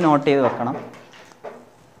നിങ്ങൾ നോട്ട് ചെയ്ത് വെക്കണം.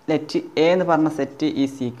 ലെറ്റ് എ എന്ന് പറഞ്ഞ സെറ്റ്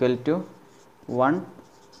ഈസ് ഈക്വൽ ടു 1,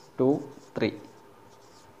 2, 3.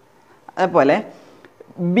 അതേപോലെ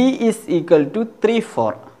B is equal to 3,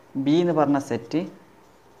 4. B എന്ന് പറഞ്ഞ സെറ്റ്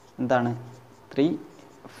എന്താണ്, 3,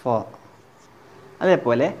 4.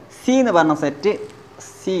 അതേപോലെ സി എന്ന് പറഞ്ഞ set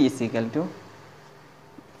C is equal to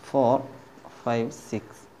 4, 5, 6.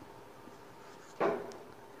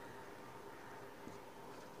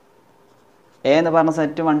 A എന്ന് പറഞ്ഞ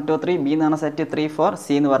സെറ്റ് 1, 2, 3, ബി എന്ന് പറഞ്ഞ സെറ്റ് 3, 4,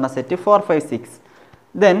 സി എന്ന് പറഞ്ഞ സെറ്റ് 4, 5, 6.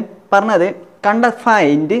 ദെൻ പറഞ്ഞത് കണ്ട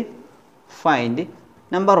ഫൈൻഡ്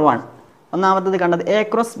നമ്പർ 1. ഒന്നാമത്തത് കണ്ടത് A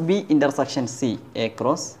cross B intersection C, A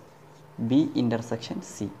cross B intersection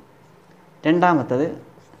C. രണ്ടാമത്തത്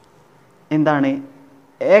എന്താണ്,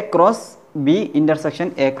 A cross B intersection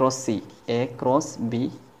A cross C, A cross B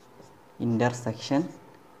intersection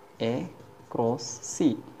A cross C.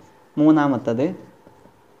 മൂന്നാമത്തത്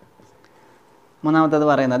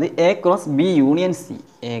പറയുന്നത് A cross B union C,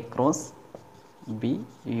 A cross B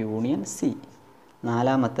union C.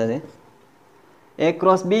 നാലാമത്തത് A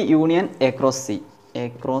cross B union A cross C, A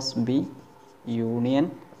cross B union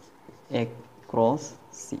A cross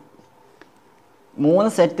C. 3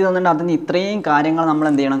 set തന്നിട്ട് അതിന് ഇത്രയും കാര്യങ്ങൾ നമ്മൾ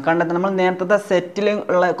എന്ത് ചെയ്യണം, കണ്ടെത്തണം. നമ്മൾ നേരത്തെ സെറ്റിൽ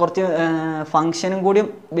ഉള്ള കുറച്ച് ഫംഗ്ഷനും കൂടി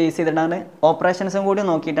ബേസ് ചെയ്തിട്ടാണ്, ഓപ്പറേഷൻസും കൂടി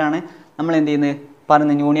നോക്കിയിട്ടാണ് നമ്മൾ എന്ത് ചെയ്യുന്നത്,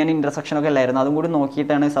 പറയുന്നത് യൂണിയൻ ഇൻ്റർസെക്ഷനൊക്കെ അല്ലായിരുന്നു, അതും കൂടി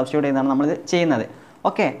നോക്കിയിട്ടാണ് സബ്സ്റ്റിറ്റ്യൂട്ട് ചെയ്യുന്നതാണ് നമ്മൾ ചെയ്യുന്നത്.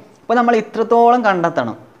 ഓക്കെ, അപ്പോൾ നമ്മൾ ഇത്രത്തോളം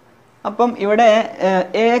കണ്ടെത്തണം. അപ്പം ഇവിടെ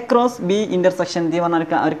എ ക്രോസ് ബി ഇൻ്റർസെക്ഷൻ എന്ന്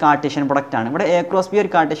പറഞ്ഞാൽ ഒരു കാർട്ടീഷ്യൻ പ്രൊഡക്റ്റ് ആണ്. ഇവിടെ എ ക്രോസ് ബി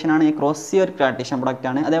ഒരു കാർട്ടീഷ്യൻ ആണ്, എ ക്രോസ് സി ഒരു കാർട്ടീഷ്യൻ പ്രൊഡക്റ്റ്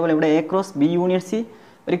ആണ്. അതേപോലെ ഇവിടെ A cross B union C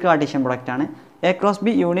ഒരു കാർട്ടീഷ്യൻ പ്രൊഡക്റ്റ് ആണ്. A cross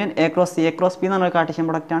B union A cross C, A cross B എന്ന് പറഞ്ഞ കാർട്ടീഷ്യൻ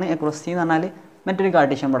പ്രൊഡക്റ്റ് ആണ്, എ ക്രോസ് സി എന്ന് പറഞ്ഞാൽ മറ്റൊരു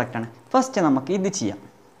കാർട്ടീഷ്യൻ പ്രൊഡക്റ്റ് ആണ്. ഫസ്റ്റ് നമുക്ക് ഇത് ചെയ്യാം,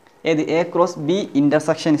 ഏത് A cross B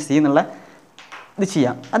intersection C എന്നുള്ള ഇത്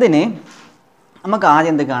ചെയ്യാം. അതിന് നമുക്ക്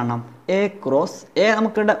ആദ്യം എന്ത് കാണണം, എ ക്രോസ് എ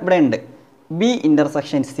നമുക്ക് ഇവിടെ ഉണ്ട്. ബി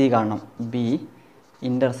ഇൻ്റർസെക്ഷൻ സി കാണണം. B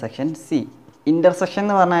intersection C. ഇൻ്റർസെക്ഷൻ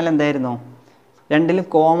എന്ന് പറഞ്ഞാൽ എന്തായിരുന്നു? രണ്ടിലും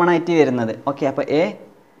കോമൺ ആയിട്ട് വരുന്നത്. ഓക്കെ, അപ്പോൾ A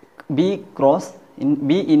B cross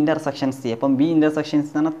B intersection C. അപ്പം ബി ഇൻ്റർസെക്ഷൻ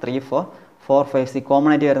സി എന്ന് പറഞ്ഞാൽ 3 4 4 5 6 കോമൺ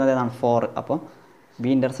ആയിട്ട് വരുന്നത് ഏതാണ്? 4. അപ്പോൾ ബി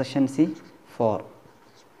ഇൻ്റർസെക്ഷൻ സി 4.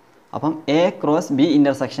 അപ്പം A cross B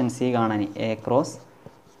intersection C കാണാൻ A cross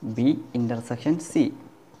B intersection C.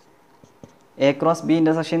 A cross B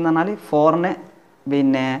intersection എന്ന് പറഞ്ഞാൽ 4നെ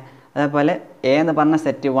പിന്നെ അതേപോലെ എ എന്ന് പറഞ്ഞ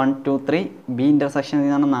സെറ്റ് 1 2 3 ബി ഇൻ്റർസെക്ഷൻ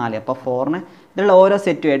എന്ന് പറഞ്ഞാൽ 4. അപ്പോൾ 4നെ ഇതിലുള്ള ഓരോ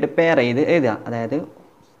സെറ്റുമായിട്ട് പെയർ ചെയ്ത് എഴുതുക. അതായത്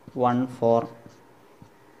 1 4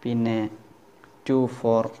 പിന്നെ 2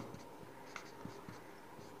 4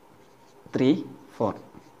 3 4.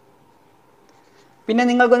 പിന്നെ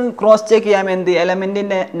നിങ്ങൾക്കൊന്ന് ക്രോസ് ചെക്ക് ചെയ്യാം. എന്ത്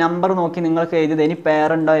എലമെൻറ്റിൻ്റെ നമ്പർ നോക്കി നിങ്ങൾക്ക് എഴുതിയത് ഇനി പെയർ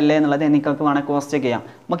ഉണ്ടോ ഇല്ലേ എന്നുള്ളത് നിങ്ങൾക്ക് വേണമെങ്കിൽ ക്രോസ് ചെക്ക് ചെയ്യാം.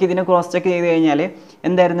 നമുക്ക് ഇതിനെ ക്രോസ് ചെക്ക് ചെയ്ത് കഴിഞ്ഞാൽ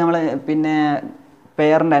എന്തായിരുന്നു നമ്മൾ പിന്നെ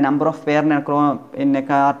പെയറിൻ്റെ നമ്പർ ഓഫ് പെയറിൻ്റെ പിന്നെ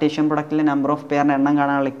കാർട്ടീഷ്യൻ പ്രൊഡക്റ്റിലെ നമ്പർ ഓഫ് പെയറിൻ്റെ എണ്ണം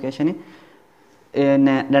കാണാനുള്ള ഇക്വേഷന്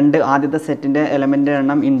പിന്നെ ആദ്യത്തെ സെറ്റിൻ്റെ എലമെൻറ്റിൻ്റെ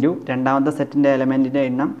എണ്ണം ഇൻറ്റു രണ്ടാമത്തെ സെറ്റിൻ്റെ എലമെൻറ്റിൻ്റെ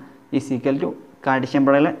എണ്ണം ഈസ് ഈക്വൽ ടു കാർട്ടീഷ്യൻ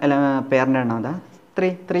പ്രൊഡക്റ്റിലെ പെയറിൻ്റെ എണ്ണം. അതാ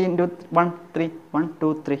 3 3 × 1 3 1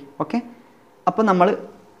 2 3. ഓക്കെ, അപ്പോൾ നമ്മൾ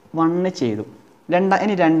 1 ചെയ്തു.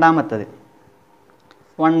 ഇനി രണ്ടാമത്തത്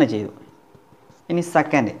 1 ചെയ്തു. ഇനി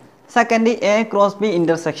second A cross B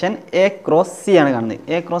intersection A cross C ആണ് കാണുന്നത്.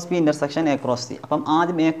 A cross B intersection A cross C. അപ്പം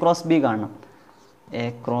ആദ്യം എ ക്രോസ് ബി കാണണം. A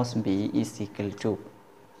cross B is equal to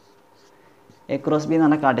A cross B എന്ന്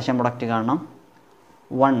പറഞ്ഞാൽ കാർട്ടീഷ്യൻ പ്രൊഡക്റ്റ് കാണണം.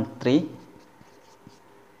 1 3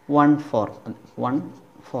 1 4 1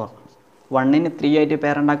 4. 1ന് 3 ആയിട്ട്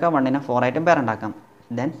പേരുണ്ടാക്കാം, 1നെ 4 ആയിട്ടും പേരുണ്ടാക്കാം.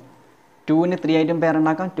 ദെൻ 2ന് 3 ആയിട്ടും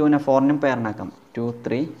പേരുണ്ടാക്കാം, 2നെ 4നും പേരുണ്ടാക്കാം. 2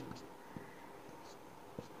 3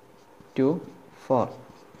 2 4.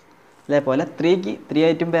 അതേപോലെ 3ക്ക് 3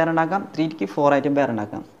 ആയിട്ടും പേരുണ്ടാക്കാം, 3ക്ക് 4 ആയിട്ടും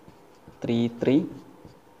പേരുണ്ടാക്കാം. 3 3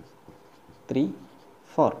 3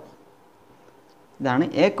 4. ഇതാണ്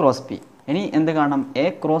എ ക്രോസ് ബി. ഇനി എന്ത് കാണണം? എ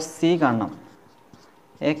ക്രോസ് സി കാണണം.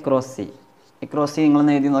 A cross C. A cross C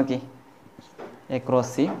നിങ്ങളൊന്ന് എഴുതി നോക്കി. A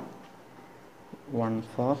cross C 1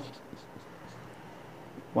 4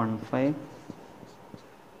 1 5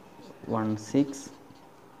 1 6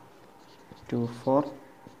 2 4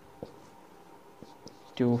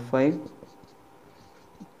 2 5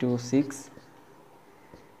 2 6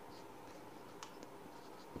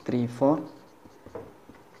 3 4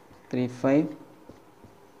 3 5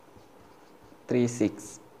 3 6.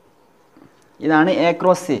 ഇതാണ് എ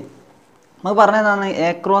ക്രോസ് സി. നമുക്ക് പറഞ്ഞതാണ് A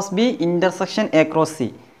cross B intersection A cross C.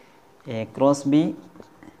 A cross B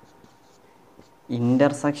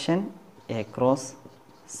intersection A cross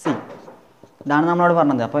C. ഇതാണ് നമ്മളോട്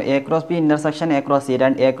പറഞ്ഞത്. അപ്പോൾ A cross B intersection A cross C.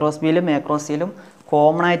 A cross ബിയിലും A cross സിയിലും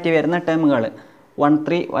common ആയിട്ട് വരുന്ന ടേമുകൾ 1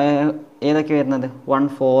 3 ഏതൊക്കെ വരുന്നത്? 1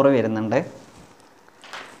 4 വരുന്നുണ്ട്.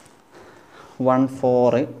 1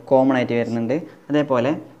 4 കോമൺ ആയിട്ട് വരുന്നുണ്ട്.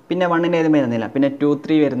 അതേപോലെ പിന്നെ 1ൻ്റെ ഏതും വരുന്നില്ല. പിന്നെ 2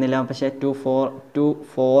 3 വരുന്നില്ല. പക്ഷേ 2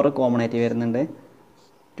 4 കോമൺ ആയിട്ട് വരുന്നുണ്ട്.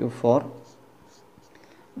 2 4.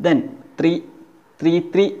 ദെൻ 3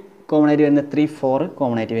 3 കോമൺ ആയിട്ട് വരുന്നത്. 3 4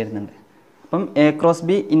 കോമൺ ആയിട്ട് വരുന്നുണ്ട്. അപ്പം A cross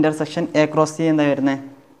B intersection A cross C എന്താ വരുന്നത്?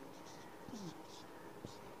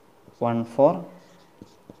 1 4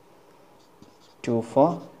 2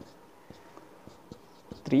 4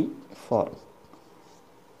 3 4.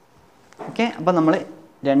 ഓക്കെ, അപ്പം നമ്മൾ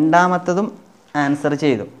രണ്ടാമത്തതും ആൻസർ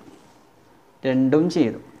ചെയ്തു, രണ്ടും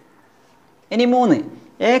ചെയ്തു. ഇനി 3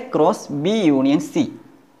 A cross B union C.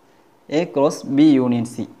 A cross B union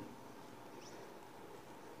C.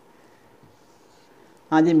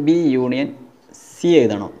 ആദ്യം ബി യൂണിയൻ സി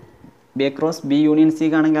എഴുതണം. B cross B union C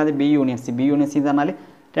ആണെങ്കിൽ അത് B union C. B union C എന്ന് പറഞ്ഞാൽ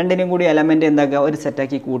രണ്ടിനും കൂടി എലമെൻറ്റ് എന്താക്കുക? ഒരു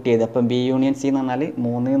സെറ്റാക്കി കൂട്ടിയത്. അപ്പം ബി യൂണിയൻ സി എന്ന് പറഞ്ഞാൽ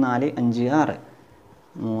 3 4 5 6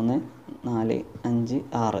 3 4 5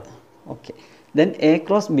 6. Okay, then A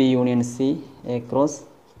cross B union C. A cross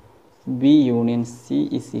B union C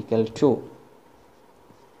is equal two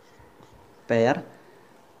pair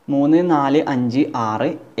 3 4 5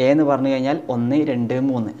 6. A എന്ന് പറഞ്ഞു കഴിഞ്ഞാൽ 1 2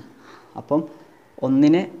 3. അപ്പം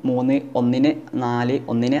 1ന് 3 1ന് 4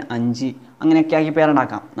 1ന് 5 അങ്ങനെയൊക്കെ ആക്കി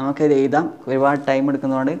പേരുണ്ടാക്കാം. നമുക്കിത് എഴുതാം. ഒരുപാട് ടൈം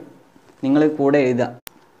എടുക്കുന്നതുകൊണ്ട് നിങ്ങൾ കൂടെ എഴുതുക.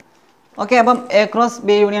 ഓക്കെ, അപ്പം A cross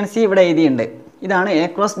B union C ഇവിടെ എഴുതിയിട്ടുണ്ട്. ഇതാണ് A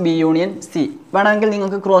cross B union C. വേണമെങ്കിൽ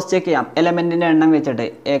നിങ്ങൾക്ക് ക്രോസ് ചെക്ക് ചെയ്യാം എലമെൻറ്റിൻ്റെ എണ്ണം വെച്ചിട്ട്.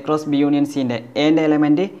 എ ക്രോസ് ബി യൂണിയൻ സിൻ്റെ എൻ്റെ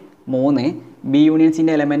എലമെൻറ്റ് 3, ബി യൂണിയൻ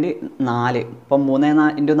സിൻ്റെ എലമെൻറ്റ് 4. ഇപ്പം 3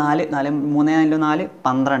 × 4 3 × 4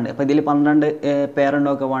 12. അപ്പോൾ ഇതിൽ 12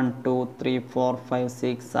 പേരുണ്ടൊക്കെ 1 2 3 4 5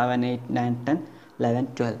 6 7 8 9 10 11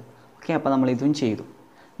 12. ഓക്കെ, അപ്പോൾ നമ്മൾ ഇതും ചെയ്തു.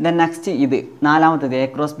 ദെൻ നെക്സ്റ്റ് ഇത് നാലാമത്തത് A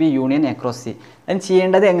cross B union A cross C. Then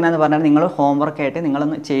ചെയ്യേണ്ടത് എങ്ങനെയാണെന്ന് പറഞ്ഞാൽ നിങ്ങൾ ഹോംവർക്കായിട്ട്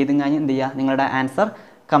നിങ്ങളൊന്ന് ചെയ്തും കഴിഞ്ഞ് എന്ത് ചെയ്യുക? നിങ്ങളുടെ ആൻസർ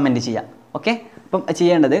കമൻറ്റ് ചെയ്യുക. ഓക്കെ, അപ്പം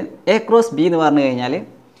ചെയ്യേണ്ടത് എ ക്രോസ് ബി എന്ന് പറഞ്ഞു കഴിഞ്ഞാൽ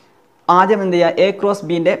ആദ്യം എന്ത് ചെയ്യുക, എ ക്രോസ്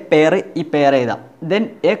ബിൻ്റെ പെയർ ഈ പെയർ എഴുതാം. ദെൻ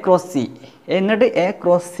എ ക്രോസ് സി, എന്നിട്ട് എ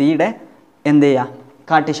ക്രോസ് സിയുടെ എന്ത് ചെയ്യുക,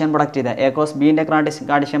 കാർട്ടീഷ്യൻ പ്രൊഡക്റ്റ് ചെയ്യുക. എ ക്രോസ് ബിൻ്റെ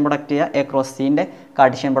കാർട്ടീഷ്യൻ പ്രൊഡക്റ്റ് ചെയ്യുക, എ ക്രോസ് സിൻ്റെ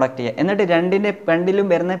കാർട്ടീഷ്യൻ പ്രൊഡക്റ്റ് ചെയ്യുക. എന്നിട്ട് രണ്ടിലും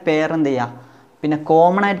വരുന്ന പെയർ എന്ത് ചെയ്യുക, പിന്നെ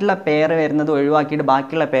കോമൺ ആയിട്ടുള്ള പെയർ വരുന്നത് ഒഴിവാക്കിയിട്ട്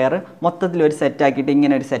ബാക്കിയുള്ള പെയർ മൊത്തത്തിൽ ഒരു സെറ്റാക്കിയിട്ട്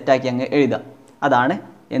ഇങ്ങനെ ഒരു സെറ്റാക്കി അങ്ങ് എഴുതുക. അതാണ്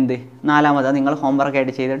എന്ത്, നാലാമത് നിങ്ങൾ ഹോംവർക്ക്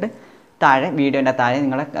ആയിട്ട് ചെയ്തിട്ട് താഴെ വീഡിയോൻ്റെ താഴെ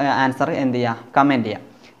നിങ്ങളുടെ ആൻസർ എന്ത് ചെയ്യുക, കമൻറ്റ് ചെയ്യുക.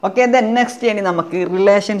 ഓക്കെ, ദെൻ നെക്സ്റ്റ് ഇനി നമുക്ക്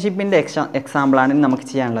റിലേഷൻഷിപ്പിൻ്റെ എക്സാമ്പിളാണ് നമുക്ക്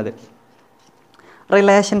ചെയ്യാനുള്ളത്.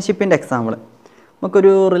 റിലേഷൻഷിപ്പിൻ്റെ എക്സാമ്പിൾ,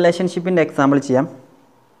 നമുക്കൊരു റിലേഷൻഷിപ്പിൻ്റെ എക്സാമ്പിൾ ചെയ്യാം.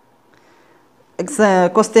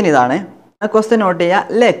 ക്വസ്റ്റ്യൻ ഇതാണ്. ക്വസ്റ്റ്യൻ നോട്ട്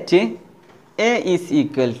ചെയ്യുക. Let A is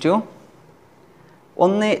equal to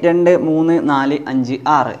 1 2 3 4 5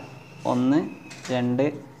 6. 1 2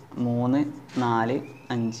 3 4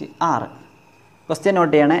 5 6. Question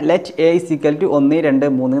not ചെയ്യണേ. Let A is equal to 1 2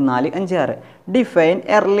 3 4 5 6. Define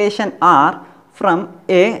A relation are from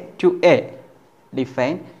A to A.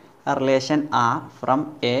 Define A relation are from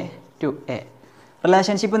A to A.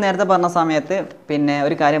 Relationship നേരത്തെ പറഞ്ഞ സമയത്ത് പിന്നെ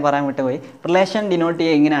ഒരു കാര്യം പറയാൻ വിട്ടുപോയി. റിലേഷൻ ഡിനോട്ട്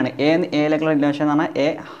ചെയ്യുക ഇങ്ങനെയാണ്. എയിലേക്കുള്ള റിലേഷൻ എന്ന് പറഞ്ഞാൽ എ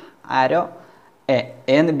ആരോ എ,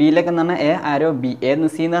 എന്ന് ബിയിലേക്ക് എന്ന് പറഞ്ഞാൽ എ ആരോ ബി, എന്ന്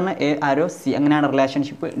സി എന്ന് പറഞ്ഞാൽ എ ആരോ സി. അങ്ങനെയാണ്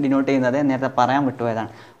റിലേഷൻഷിപ്പ് ഡിനോട്ട് ചെയ്യുന്നത്. നേരത്തെ പറയാൻ വിട്ടുപോയതാണ്.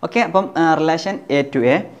 ഓക്കെ, അപ്പം relation A to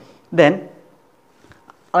A. Then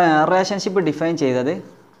relationship define ചെയ്തത്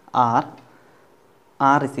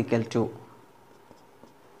R is equal to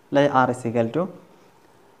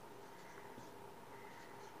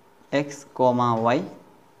x, y,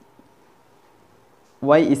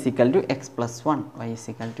 y is equal to x plus 1, y is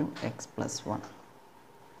equal to x plus 1.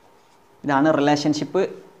 ഇതാണ് relationship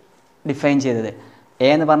define ചെയ്തത്. A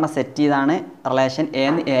എന്ന് പറഞ്ഞ set ഇതാണ് റിലേഷൻ.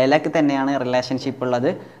 എയിലേക്ക് തന്നെയാണ് relationship ഉള്ളത്.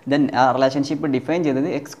 Then relationship define ചെയ്തത്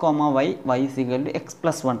X comma Y, Y is equal to X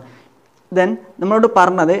plus 1. Then നമ്മളോട്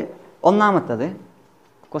പറഞ്ഞത് ഒന്നാമത്തത്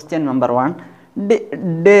question number 1,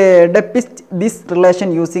 ഡെപ്പിസ്റ്റ് this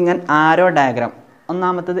relation using an arrow diagram.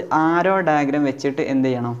 ഒന്നാമത്തത് ആരോ ഡയഗ്രാം വെച്ചിട്ട് എന്ത്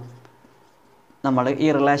ചെയ്യണം, നമ്മൾ ഈ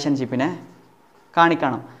റിലേഷൻഷിപ്പിനെ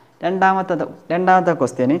കാണിക്കണം. രണ്ടാമത്തെ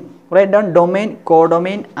question write down domain,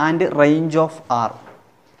 codomain and range of R.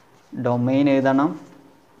 Domain എഴുതണം,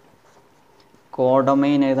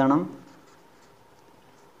 കോഡൊമെയിൻ എഴുതണം,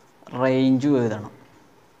 റേഞ്ചും എഴുതണം.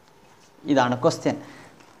 ഇതാണ് ക്വസ്റ്റ്യൻ.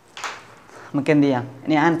 നമുക്ക് എന്ത് ചെയ്യാം,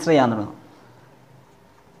 ഇനി ആൻസർ ചെയ്യാൻ തുടങ്ങാം.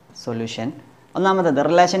 സൊല്യൂഷൻ. ഒന്നാമത്തത്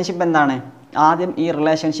റിലേഷൻഷിപ്പ് എന്താണ്, ആദ്യം ഈ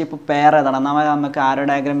റിലേഷൻഷിപ്പ് പെയർ എഴുതണം. നമുക്ക് ആരോ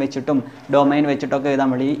ഡയഗ്രാം വെച്ചിട്ടും ഡൊമൈൻ വെച്ചിട്ടൊക്കെ എഴുതാൻ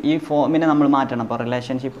വേണ്ടി ഈ ഫോമിനെ നമ്മൾ മാറ്റണം. അപ്പോൾ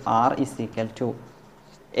relationship R is equal to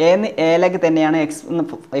ഏന്ന് എയിലേക്ക് തന്നെയാണ്,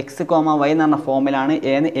 എക്സ് കോമ വൈ എന്ന് പറഞ്ഞ ഫോമിലാണ്.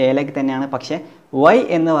 ഏന്ന് എയിലേക്ക് തന്നെയാണ്, പക്ഷേ വൈ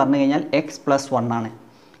എന്ന് പറഞ്ഞു കഴിഞ്ഞാൽ എക്സ് പ്ലസ് 1 ആണ്.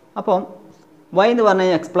 അപ്പം വൈ എന്ന് പറഞ്ഞു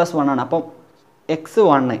കഴിഞ്ഞാൽ എക്സ് പ്ലസ് 1 ആണ്. അപ്പം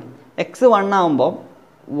എക്സ് 1 ആകുമ്പോൾ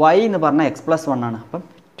വൈ എന്ന് പറഞ്ഞാൽ എക്സ് പ്ലസ് 1 ആണ്. അപ്പം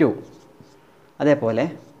 2. അതേപോലെ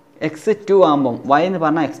എക്സ് 2 ആകുമ്പം വൈ എന്ന്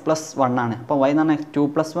പറഞ്ഞാൽ എക്സ് പ്ലസ് 1 ആണ്. അപ്പോൾ വൈ എന്ന് പറഞ്ഞാൽ 2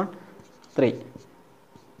 പ്ലസ് 1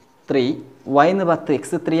 3. വൈ എന്ന് 10,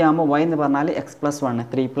 എക്സ് 3 ആകുമ്പോൾ വൈ എന്ന് പറഞ്ഞാൽ എക്സ് പ്ലസ് 1,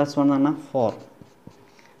 3 പ്ലസ് 1 എന്ന് പറഞ്ഞാൽ 4.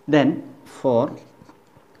 ദെൻ 4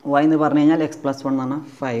 വൈ എന്ന് പറഞ്ഞു കഴിഞ്ഞാൽ എക്സ് പ്ലസ് 1 എന്ന് പറഞ്ഞാൽ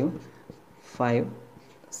 5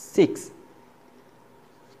 6.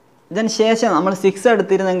 ഇതിന് ശേഷം നമ്മൾ 6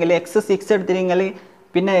 എടുത്തിരുന്നെങ്കിൽ, എക്സ് 6 എടുത്തിരുന്നെങ്കിൽ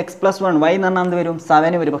പിന്നെ എക്സ് പ്ലസ് 1 വൈ എന്ന് പറഞ്ഞാൽ എന്ത് വരും,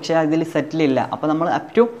 7 വരും. പക്ഷേ അതിൽ സെറ്റിലില്ല. അപ്പോൾ നമ്മൾ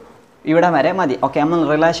അപ് ടു ഇവിടെ വരെ മതി. ഓക്കെ, നമ്മൾ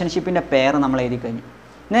റിലേഷൻഷിപ്പിൻ്റെ പെയർ നമ്മൾ എഴുതി കഴിഞ്ഞു.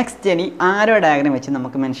 നെക്സ്റ്റ് ഇനി ആരോ ഡയഗ്രാം വെച്ച്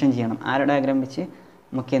നമുക്ക് മെൻഷൻ ചെയ്യണം. ആരോ ഡയഗ്രാം വെച്ച്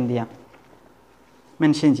നമുക്ക് എന്ത് ചെയ്യാം,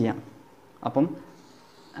 മെൻഷൻ ചെയ്യാം. അപ്പം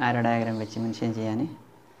ആരോ ഡയഗ്രാം വെച്ച് മെൻഷൻ ചെയ്യാൻ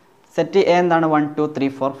സെറ്റ് എ എന്താണ്, 1 2 3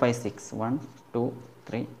 4 5 6. 1 2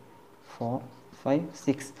 3 4 5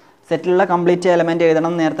 6. സെറ്റിലുള്ള കംപ്ലീറ്റ് എലമെൻറ്റ്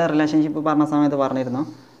എഴുതണം. നേരത്തെ റിലേഷൻഷിപ്പ് പറഞ്ഞ സമയത്ത് പറഞ്ഞിരുന്നു.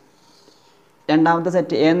 രണ്ടാമത്തെ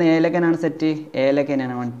സെറ്റ് എന്ന് എയിലേക്ക് തന്നെയാണ്, സെറ്റ് എയിലേക്ക്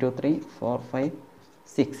തന്നെയാണ്. 1 2 3 4 5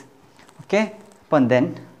 6. ഓക്കെ, അപ്പം ദെൻ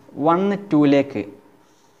 1 2ലേക്ക്,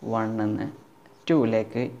 1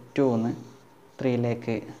 2ലേക്ക്, 2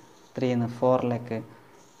 3ലേക്ക്, 3 4ലേക്ക്,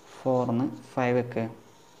 4 5ലേക്ക്,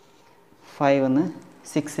 5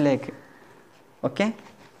 6ലേക്ക്. ഓക്കെ,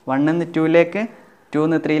 1 2ലേക്ക്,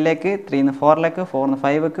 2 3ലേക്ക്, 3 4ലേക്ക്, 4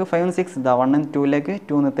 5ലേക്ക്, 5 6. ഇതാ 1 2ലേക്ക്,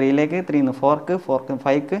 2 3ലേക്ക്, 3 4ക്ക്, 4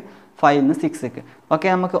 5ക്ക്, 5 6ക്ക്. ഓക്കെ,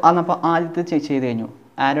 നമുക്ക് അപ്പോൾ ആദ്യത്തെ ചെയ്ത് കഴിഞ്ഞു.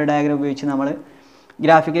 ആരോ ഡയഗ്രാം ഉപയോഗിച്ച് നമ്മൾ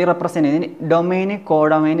ഗ്രാഫിക്കലി റെപ്രസെൻ്റ് ചെയ്ത് ഡൊമൈന്,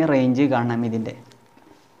 കോഡൊമൈന്, റേഞ്ച് കാണണം. ഇതിൻ്റെ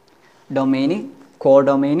ഡൊമൈന്,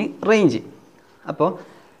 കോഡൊമൈന്, റേഞ്ച്. അപ്പോൾ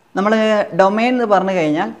നമ്മൾ ഡൊമൈൻ എന്ന് പറഞ്ഞു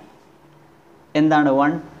കഴിഞ്ഞാൽ എന്താണ്,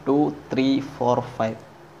 1 2 3 4 5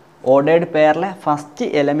 ഓർഡേർഡ് പെയറിലെ ഫസ്റ്റ്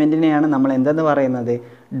എലമെൻറ്റിനെയാണ് നമ്മൾ എന്തെന്ന് പറയുന്നത്,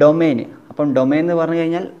 ഡൊമൈന്. അപ്പം ഡൊമൈൻ എന്ന് പറഞ്ഞു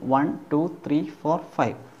കഴിഞ്ഞാൽ 1 2 3 4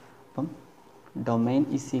 5. അപ്പം domain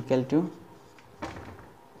is equal to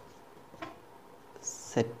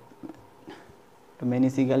set, domain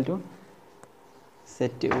is equal to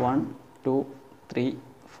set 1 2 3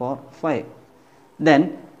 4 5. Then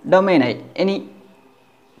ഡൊമെയിനായി. ഇനി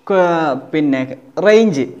പിന്നെ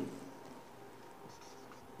റേഞ്ച്,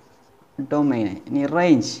 ഡൊമെയിനായി. ഇനി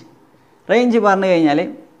റേഞ്ച് പറഞ്ഞു കഴിഞ്ഞാൽ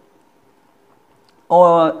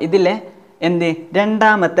ഇതിലെ എന്ത്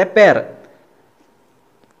രണ്ടാമത്തെ പെയർ,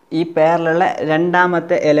 ഈ പെയറിലുള്ള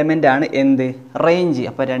രണ്ടാമത്തെ എലമെൻ്റ് ആണ് എന്ത് റേഞ്ച്.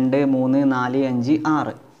 അപ്പോൾ 2 3 4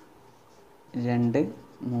 5 6,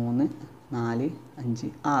 2 3 4 5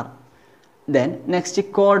 6. ദെൻ നെക്സ്റ്റ്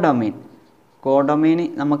കോഡൊമെയിൻ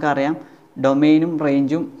നമുക്കറിയാം, ഡൊമെയിനും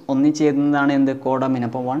റേഞ്ചും ഒന്നിച്ചേരുന്നതാണ് എന്ത് കോഡൊമെയിൻ.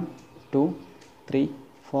 അപ്പോൾ 1 2 3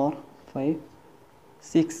 4 5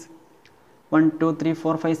 6, 1 2 3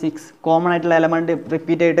 4 5 6 കോമൺ ആയിട്ടുള്ള എലമെൻറ്റ്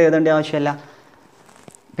റിപ്പീറ്റ് ആയിട്ട് എഴുതേണ്ട ആവശ്യമില്ല.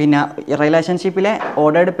 പിന്നെ റിലേഷൻഷിപ്പിലെ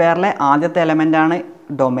ഓർഡേർഡ് പെയറിലെ ആദ്യത്തെ എലമെൻ്റാണ്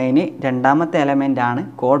ഡൊമെയിന്, രണ്ടാമത്തെ എലമെൻ്റാണ്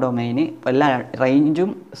കോഡൊമെയിന്. എല്ലാ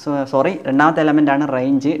രണ്ടാമത്തെ എലമെൻ്റാണ്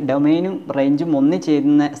റേഞ്ച്. ഡൊമെയിനും റേഞ്ചും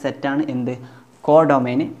ഒന്നിച്ചേരുന്ന സെറ്റാണ് എന്ത്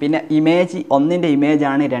കോഡൊമെയിന്. പിന്നെ ഇമേജ്, ഒന്നിൻ്റെ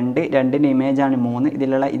ഇമേജാണ് 2, 2ൻ്റെ ഇമേജാണ് 3.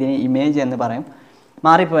 ഇതിന് ഇമേജ് എന്ന് പറയും,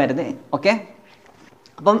 മാറിപ്പോയരുത്. ഓക്കെ,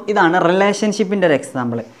 അപ്പം ഇതാണ് റിലേഷൻഷിപ്പിൻ്റെ ഒരു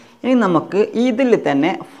എക്സാമ്പിൾ. ഇനി നമുക്ക് ഇതിൽ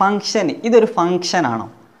തന്നെ ഫങ്ഷൻ, ഇതൊരു ഫങ്ഷനാണോ?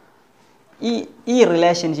 ഈ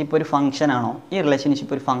റിലേഷൻഷിപ്പ് ഒരു ഫങ്ഷനാണോ? ഈ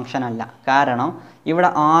റിലേഷൻഷിപ്പ് ഒരു ഫങ്ഷൻ അല്ല. കാരണം ഇവിടെ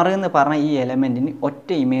 6 എന്ന് പറഞ്ഞ ഈ എലമെൻറ്റിന് ഒറ്റ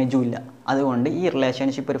ഇമേജും ഇല്ല, അതുകൊണ്ട് ഈ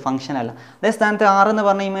റിലേഷൻഷിപ്പ് ഒരു ഫങ്ഷൻ അല്ല. അതേ സ്ഥാനത്ത് 6 എന്ന്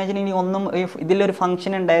പറഞ്ഞ ഇമേജിന് ഇനി ഒന്നും ഇതിലൊരു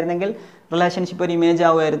ഫങ്ഷൻ ഉണ്ടായിരുന്നെങ്കിൽ റിലേഷൻഷിപ്പ് ഒരു ഇമേജ്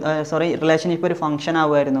ആവുമായിരുന്നു, റിലേഷൻഷിപ്പ് ഒരു ഫങ്ഷൻ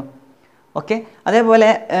ആവുമായിരുന്നു. ഓക്കെ, അതേപോലെ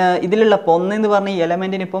ഇതിലുള്ള 1 എന്ന് പറഞ്ഞ ഈ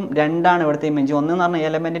എലമെൻറ്റിന് ഇപ്പം 2ആണ് ഇവിടുത്തെ ഇമേജ്. 1 എന്ന് പറഞ്ഞ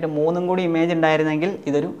എലമെൻറ്റിന് 3 കൂടി ഇമേജ് ഉണ്ടായിരുന്നെങ്കിൽ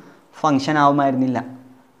ഇതൊരു ഫങ്ഷൻ ആവുമായിരുന്നില്ല.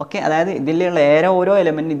 ഓക്കെ, അതായത് ഇതിലുള്ള ഓരോ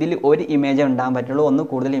എലമെൻറ്റിനും ഇതിൽ ഒരു ഇമേജ് ഉണ്ടാകാൻ പറ്റുള്ളൂ, ഒന്ന്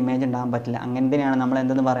കൂടുതൽ ഇമേജ് ഉണ്ടാകാൻ പറ്റില്ല. അങ്ങനത്തെയാണ് നമ്മൾ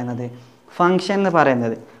എന്തെന്ന് പറയുന്നത് ഫങ്ഷൻ എന്ന്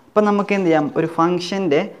പറയുന്നത്. അപ്പം നമുക്ക് എന്ത് ചെയ്യാം, ഒരു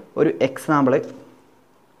ഫങ്ഷൻ്റെ ഒരു എക്സാമ്പിൾ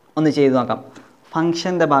ഒന്ന് ചെയ്തു നോക്കാം.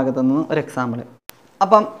 ഫങ്ഷൻ്റെ ഭാഗത്തു നിന്ന് ഒരു എക്സാമ്പിൾ.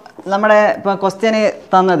 അപ്പം നമ്മുടെ ഇപ്പോൾ ക്വസ്റ്റ്യന്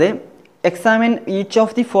തന്നത് examine each of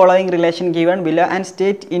the following relation given below and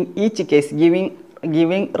state in each case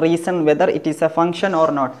giving reason whether it is a function or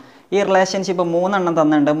not. ഈ റിലേഷൻഷിപ്പ് 3 എണ്ണം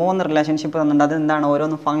തന്നിട്ടുണ്ട്, 3 റിലേഷൻഷിപ്പ് തന്നിട്ടുണ്ട്. അതെന്താണ്,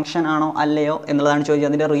 ഓരോന്ന് ഫംഗ്ഷൻ ആണോ അല്ലയോ എന്നുള്ളതാണ് ചോദിച്ചത്.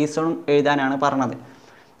 അതിൻ്റെ റീസണും എഴുതാനാണ് പറഞ്ഞത്.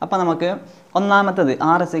 അപ്പോൾ നമുക്ക് ഒന്നാമത്തത്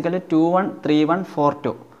r = 2 1 3 1 4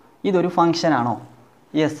 2 ഇതൊരു ഫംഗ്ഷൻ ആണോ?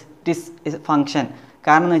 Yes, it is function.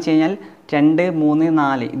 കാരണം എന്ന് വെച്ച് കഴിഞ്ഞാൽ 2 3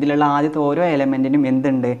 4 ഇതിലുള്ള ആദ്യത്തെ ഓരോ എലമെൻറ്റിനും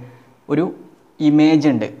എന്തുണ്ട്, ഒരു ഇമേജ്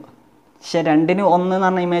ഉണ്ട്. പക്ഷേ 2ന് 1 എന്ന്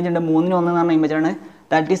പറഞ്ഞ ഇമേജ് ഉണ്ട്, 3ന് 1 എന്ന് പറഞ്ഞ ഇമേജാണ്.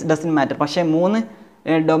 That is doesn't matter. പക്ഷേ 3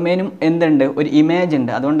 ഡൊമെയിനും എന്തുണ്ട്, ഒരു ഇമേജ്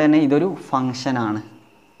ഉണ്ട്. അതുകൊണ്ട് തന്നെ ഇതൊരു ഫങ്ഷനാണ്.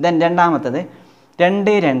 ദെൻ രണ്ടാമത്തത്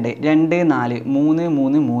 2 2 2 4 3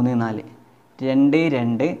 3 3 4 2 2 2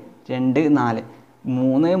 4 3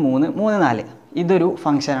 3 3 4 ഇതൊരു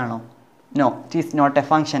ഫങ്ഷനാണോ? No, it is not A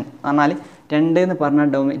function. പറഞ്ഞാൽ 2 എന്ന് പറഞ്ഞ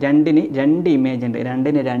 2ന് 2 ഇമേജ് ഉണ്ട്,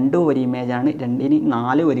 2ന് 2 ഒരു ഇമേജാണ്, 2ന്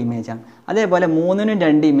 4 ഒരു ഇമേജാണ്. അതേപോലെ 3നും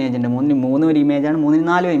 2 ഇമേജ് ഉണ്ട്, 3ന് 3 ഒരു ഇമേജാണ്, 3ന്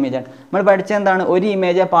 4 ഒരു ഇമേജാണ്. നമ്മൾ പഠിച്ചത് എന്താണ്, ഒരു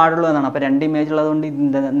ഇമേജേ പാടുള്ളൂ എന്നാണ്. അപ്പോൾ 2 ഇമേജ് ഉള്ളതുകൊണ്ട്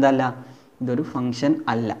എന്തല്ല, ഇതൊരു ഫങ്ഷൻ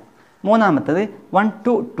അല്ല. മൂന്നാമത്തത് 1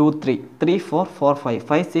 2 2 3 3 4 4 5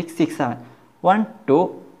 5 6 6 7 1 2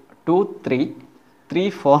 2 3 3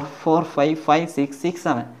 4 4 5 5 6 6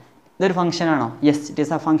 7 ഇതൊരു ഫങ്ഷനാണോ? Yes, it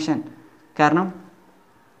is A function. കാരണം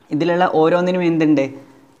ഇതിലുള്ള ഓരോന്നിനും എന്തുണ്ട്,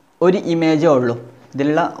 ഒരു ഇമേജേ ഉള്ളൂ.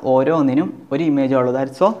 ഇതിലുള്ള ഓരോന്നിനും ഒരു ഇമേജേ ഉള്ളൂ.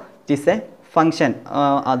 That so it is A function.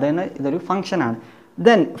 അതിന് ഇതൊരു ഫങ്ഷനാണ്.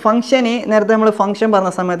 ദെൻ ഫങ്ഷന് നേരത്തെ നമ്മൾ ഫങ്ഷൻ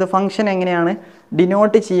പറഞ്ഞ സമയത്ത് ഫങ്ഷൻ എങ്ങനെയാണ്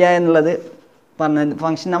ഡിനോട്ട് ചെയ്യുക എന്നുള്ളത് പറഞ്ഞത്.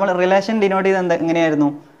 ഫങ്ഷൻ നമ്മൾ റിലേഷൻ ഡിനോട്ട് ചെയ്ത് എങ്ങനെയായിരുന്നു,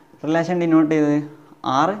 റിലേഷൻ ഡിനോട്ട് ചെയ്തത്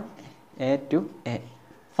r(a)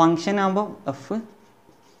 ഫങ്ഷൻ ആകുമ്പോൾ f(a)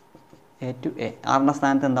 ആറിൻ്റെ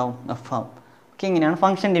സ്ഥാനത്ത് എന്താവും, എഫ് ആവും. ഓക്കെ, ഇങ്ങനെയാണ്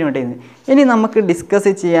ഫങ്ഷൻ ഡിനോട്ട് ചെയ്യുന്നത്. ഇനി നമുക്ക്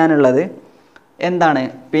ഡിസ്കസ് ചെയ്യാനുള്ളത് എന്താണ്,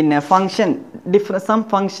 പിന്നെ ഫങ്ഷൻ സം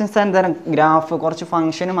ഫങ്ഷൻസ് ആൻഡ് തരം ഗ്രാഫ്, കുറച്ച്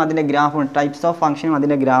ഫങ്ഷനും അതിൻ്റെ ഗ്രാഫും, ടൈപ്സ് ഓഫ് ഫങ്ഷനും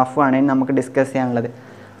അതിൻ്റെ ഗ്രാഫുമാണ് നമുക്ക് ഡിസ്കസ് ചെയ്യാനുള്ളത്.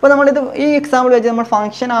 അപ്പോൾ നമ്മളിത് ഈ എക്സാമ്പിൾ വെച്ച് നമ്മൾ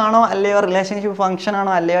ഫങ്ഷൻ ആണോ അല്ലയോ, റിലേഷൻഷിപ്പ് ഫങ്ഷൻ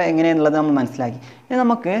ആണോ അല്ലയോ എങ്ങനെയാണുള്ളത് നമ്മൾ മനസ്സിലാക്കി. ഇനി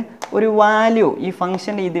നമുക്ക് ഒരു വാല്യൂ, ഈ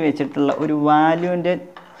ഫങ്ഷൻ്റെ ഇത് വെച്ചിട്ടുള്ള ഒരു വാല്യൂവിൻ്റെ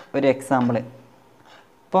ഒരു എക്സാമ്പിൾ.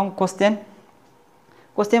 ഇപ്പം ക്വസ്റ്റ്യൻ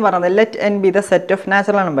പറഞ്ഞത് let n be the set of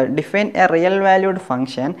natural number. Define a real valued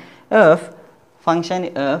function f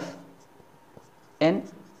n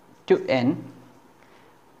to n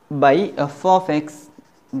by f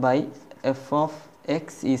of x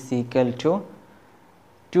is equal to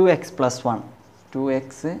 2x plus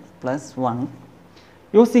 1.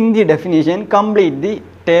 Using the definition, complete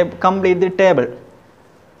the table.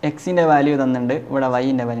 x-ൻ്റെ value തന്നിട്ടുണ്ട്, ഇവിടെ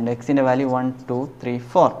y-ൻ്റെ value ഉണ്ട്. x-ൻ്റെ value 1 2 3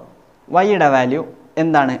 4. y-യുടെ value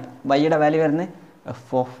എന്താണ്, y-യുടെ value വരുന്നത് f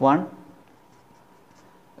of 1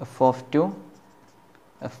 f of 2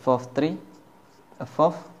 f of 3 f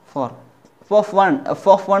of 4. f of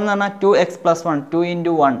 1 എന്ന് പറഞ്ഞാൽ 2x plus 1 2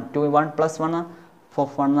 into 1 2 1 plus 1 f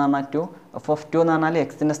of 1 എന്ന് പറഞ്ഞാൽ 2 f of 2 എന്ന് പറഞ്ഞാൽ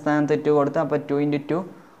എക്സിൻ്റെ സ്ഥാനത്ത് 2 കൊടുത്ത് അപ്പോൾ 2 into 2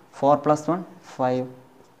 4 plus 1 5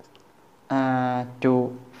 2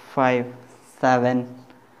 5 7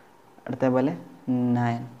 അടുത്തപോലെ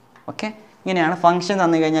 9. ഓക്കെ, ഇങ്ങനെയാണ് ഫംഗ്ഷൻ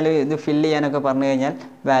തന്നു കഴിഞ്ഞാൽ ഇത് ഫില്ല് ചെയ്യാനൊക്കെ പറഞ്ഞു കഴിഞ്ഞാൽ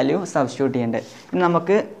വാല്യൂ സബ്സ്റ്റിറ്റ്യൂട്ട് ചെയ്യേണ്ടത്. ഇനി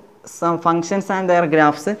നമുക്ക് functions and their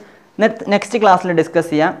graphs next ക്ലാസ്സിൽ ഡിസ്കസ്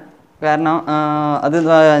ചെയ്യാം. കാരണം അത്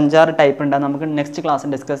 5-6 ടൈപ്പ് ഉണ്ട്, നമുക്ക് നെക്സ്റ്റ് ക്ലാസ്സിൽ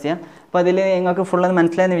ഡിസ്കസ് ചെയ്യാം. അപ്പോൾ അതിൽ നിങ്ങൾക്ക് ഫുൾ അത്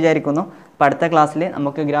മനസ്സിലായെന്ന് വിചാരിക്കുന്നു. അപ്പോൾ അടുത്ത ക്ലാസ്സിൽ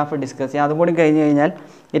നമുക്ക് ഗ്രാഫ് ഡിസ്കസ് ചെയ്യാം. അതും കൂടി കഴിഞ്ഞ് കഴിഞ്ഞാൽ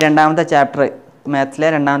ഈ രണ്ടാമത്തെ ചാപ്റ്റർ, മാത്സിലെ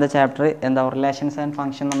രണ്ടാമത്തെ ചാപ്റ്റർ എന്താ റിലേഷൻസ് ആൻഡ്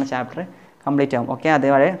ഫംഗ്ഷൻ എന്ന ചാപ്റ്റർ കംപ്ലീറ്റ് ആവും. ഓക്കെ,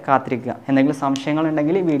 അതുവരെ കാത്തിരിക്കുക. എന്തെങ്കിലും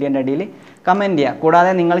സംശയങ്ങളുണ്ടെങ്കിൽ വീഡിയോൻ്റെ അടിയിൽ കമൻറ്റ് ചെയ്യുക.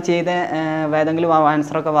 കൂടാതെ നിങ്ങൾ ചെയ്ത ഏതെങ്കിലും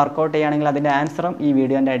ആൻസറൊക്കെ വർക്കൗട്ട് ചെയ്യുകയാണെങ്കിൽ അതിൻ്റെ ആൻസറും ഈ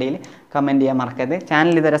വീഡിയോൻ്റെ അടിയിൽ കമൻറ്റ് ചെയ്യാൻ മറക്കരുത്.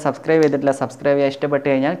 ചാനൽ ഇതുവരെ സബ്സ്ക്രൈബ് ചെയ്തിട്ടില്ല, സബ്സ്ക്രൈബ് ചെയ്യാൻ ഇഷ്ടപ്പെട്ട്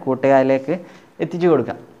കഴിഞ്ഞാൽ കൂട്ടുകാരിലേക്ക് എത്തിച്ചു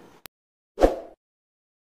കൊടുക്കുക.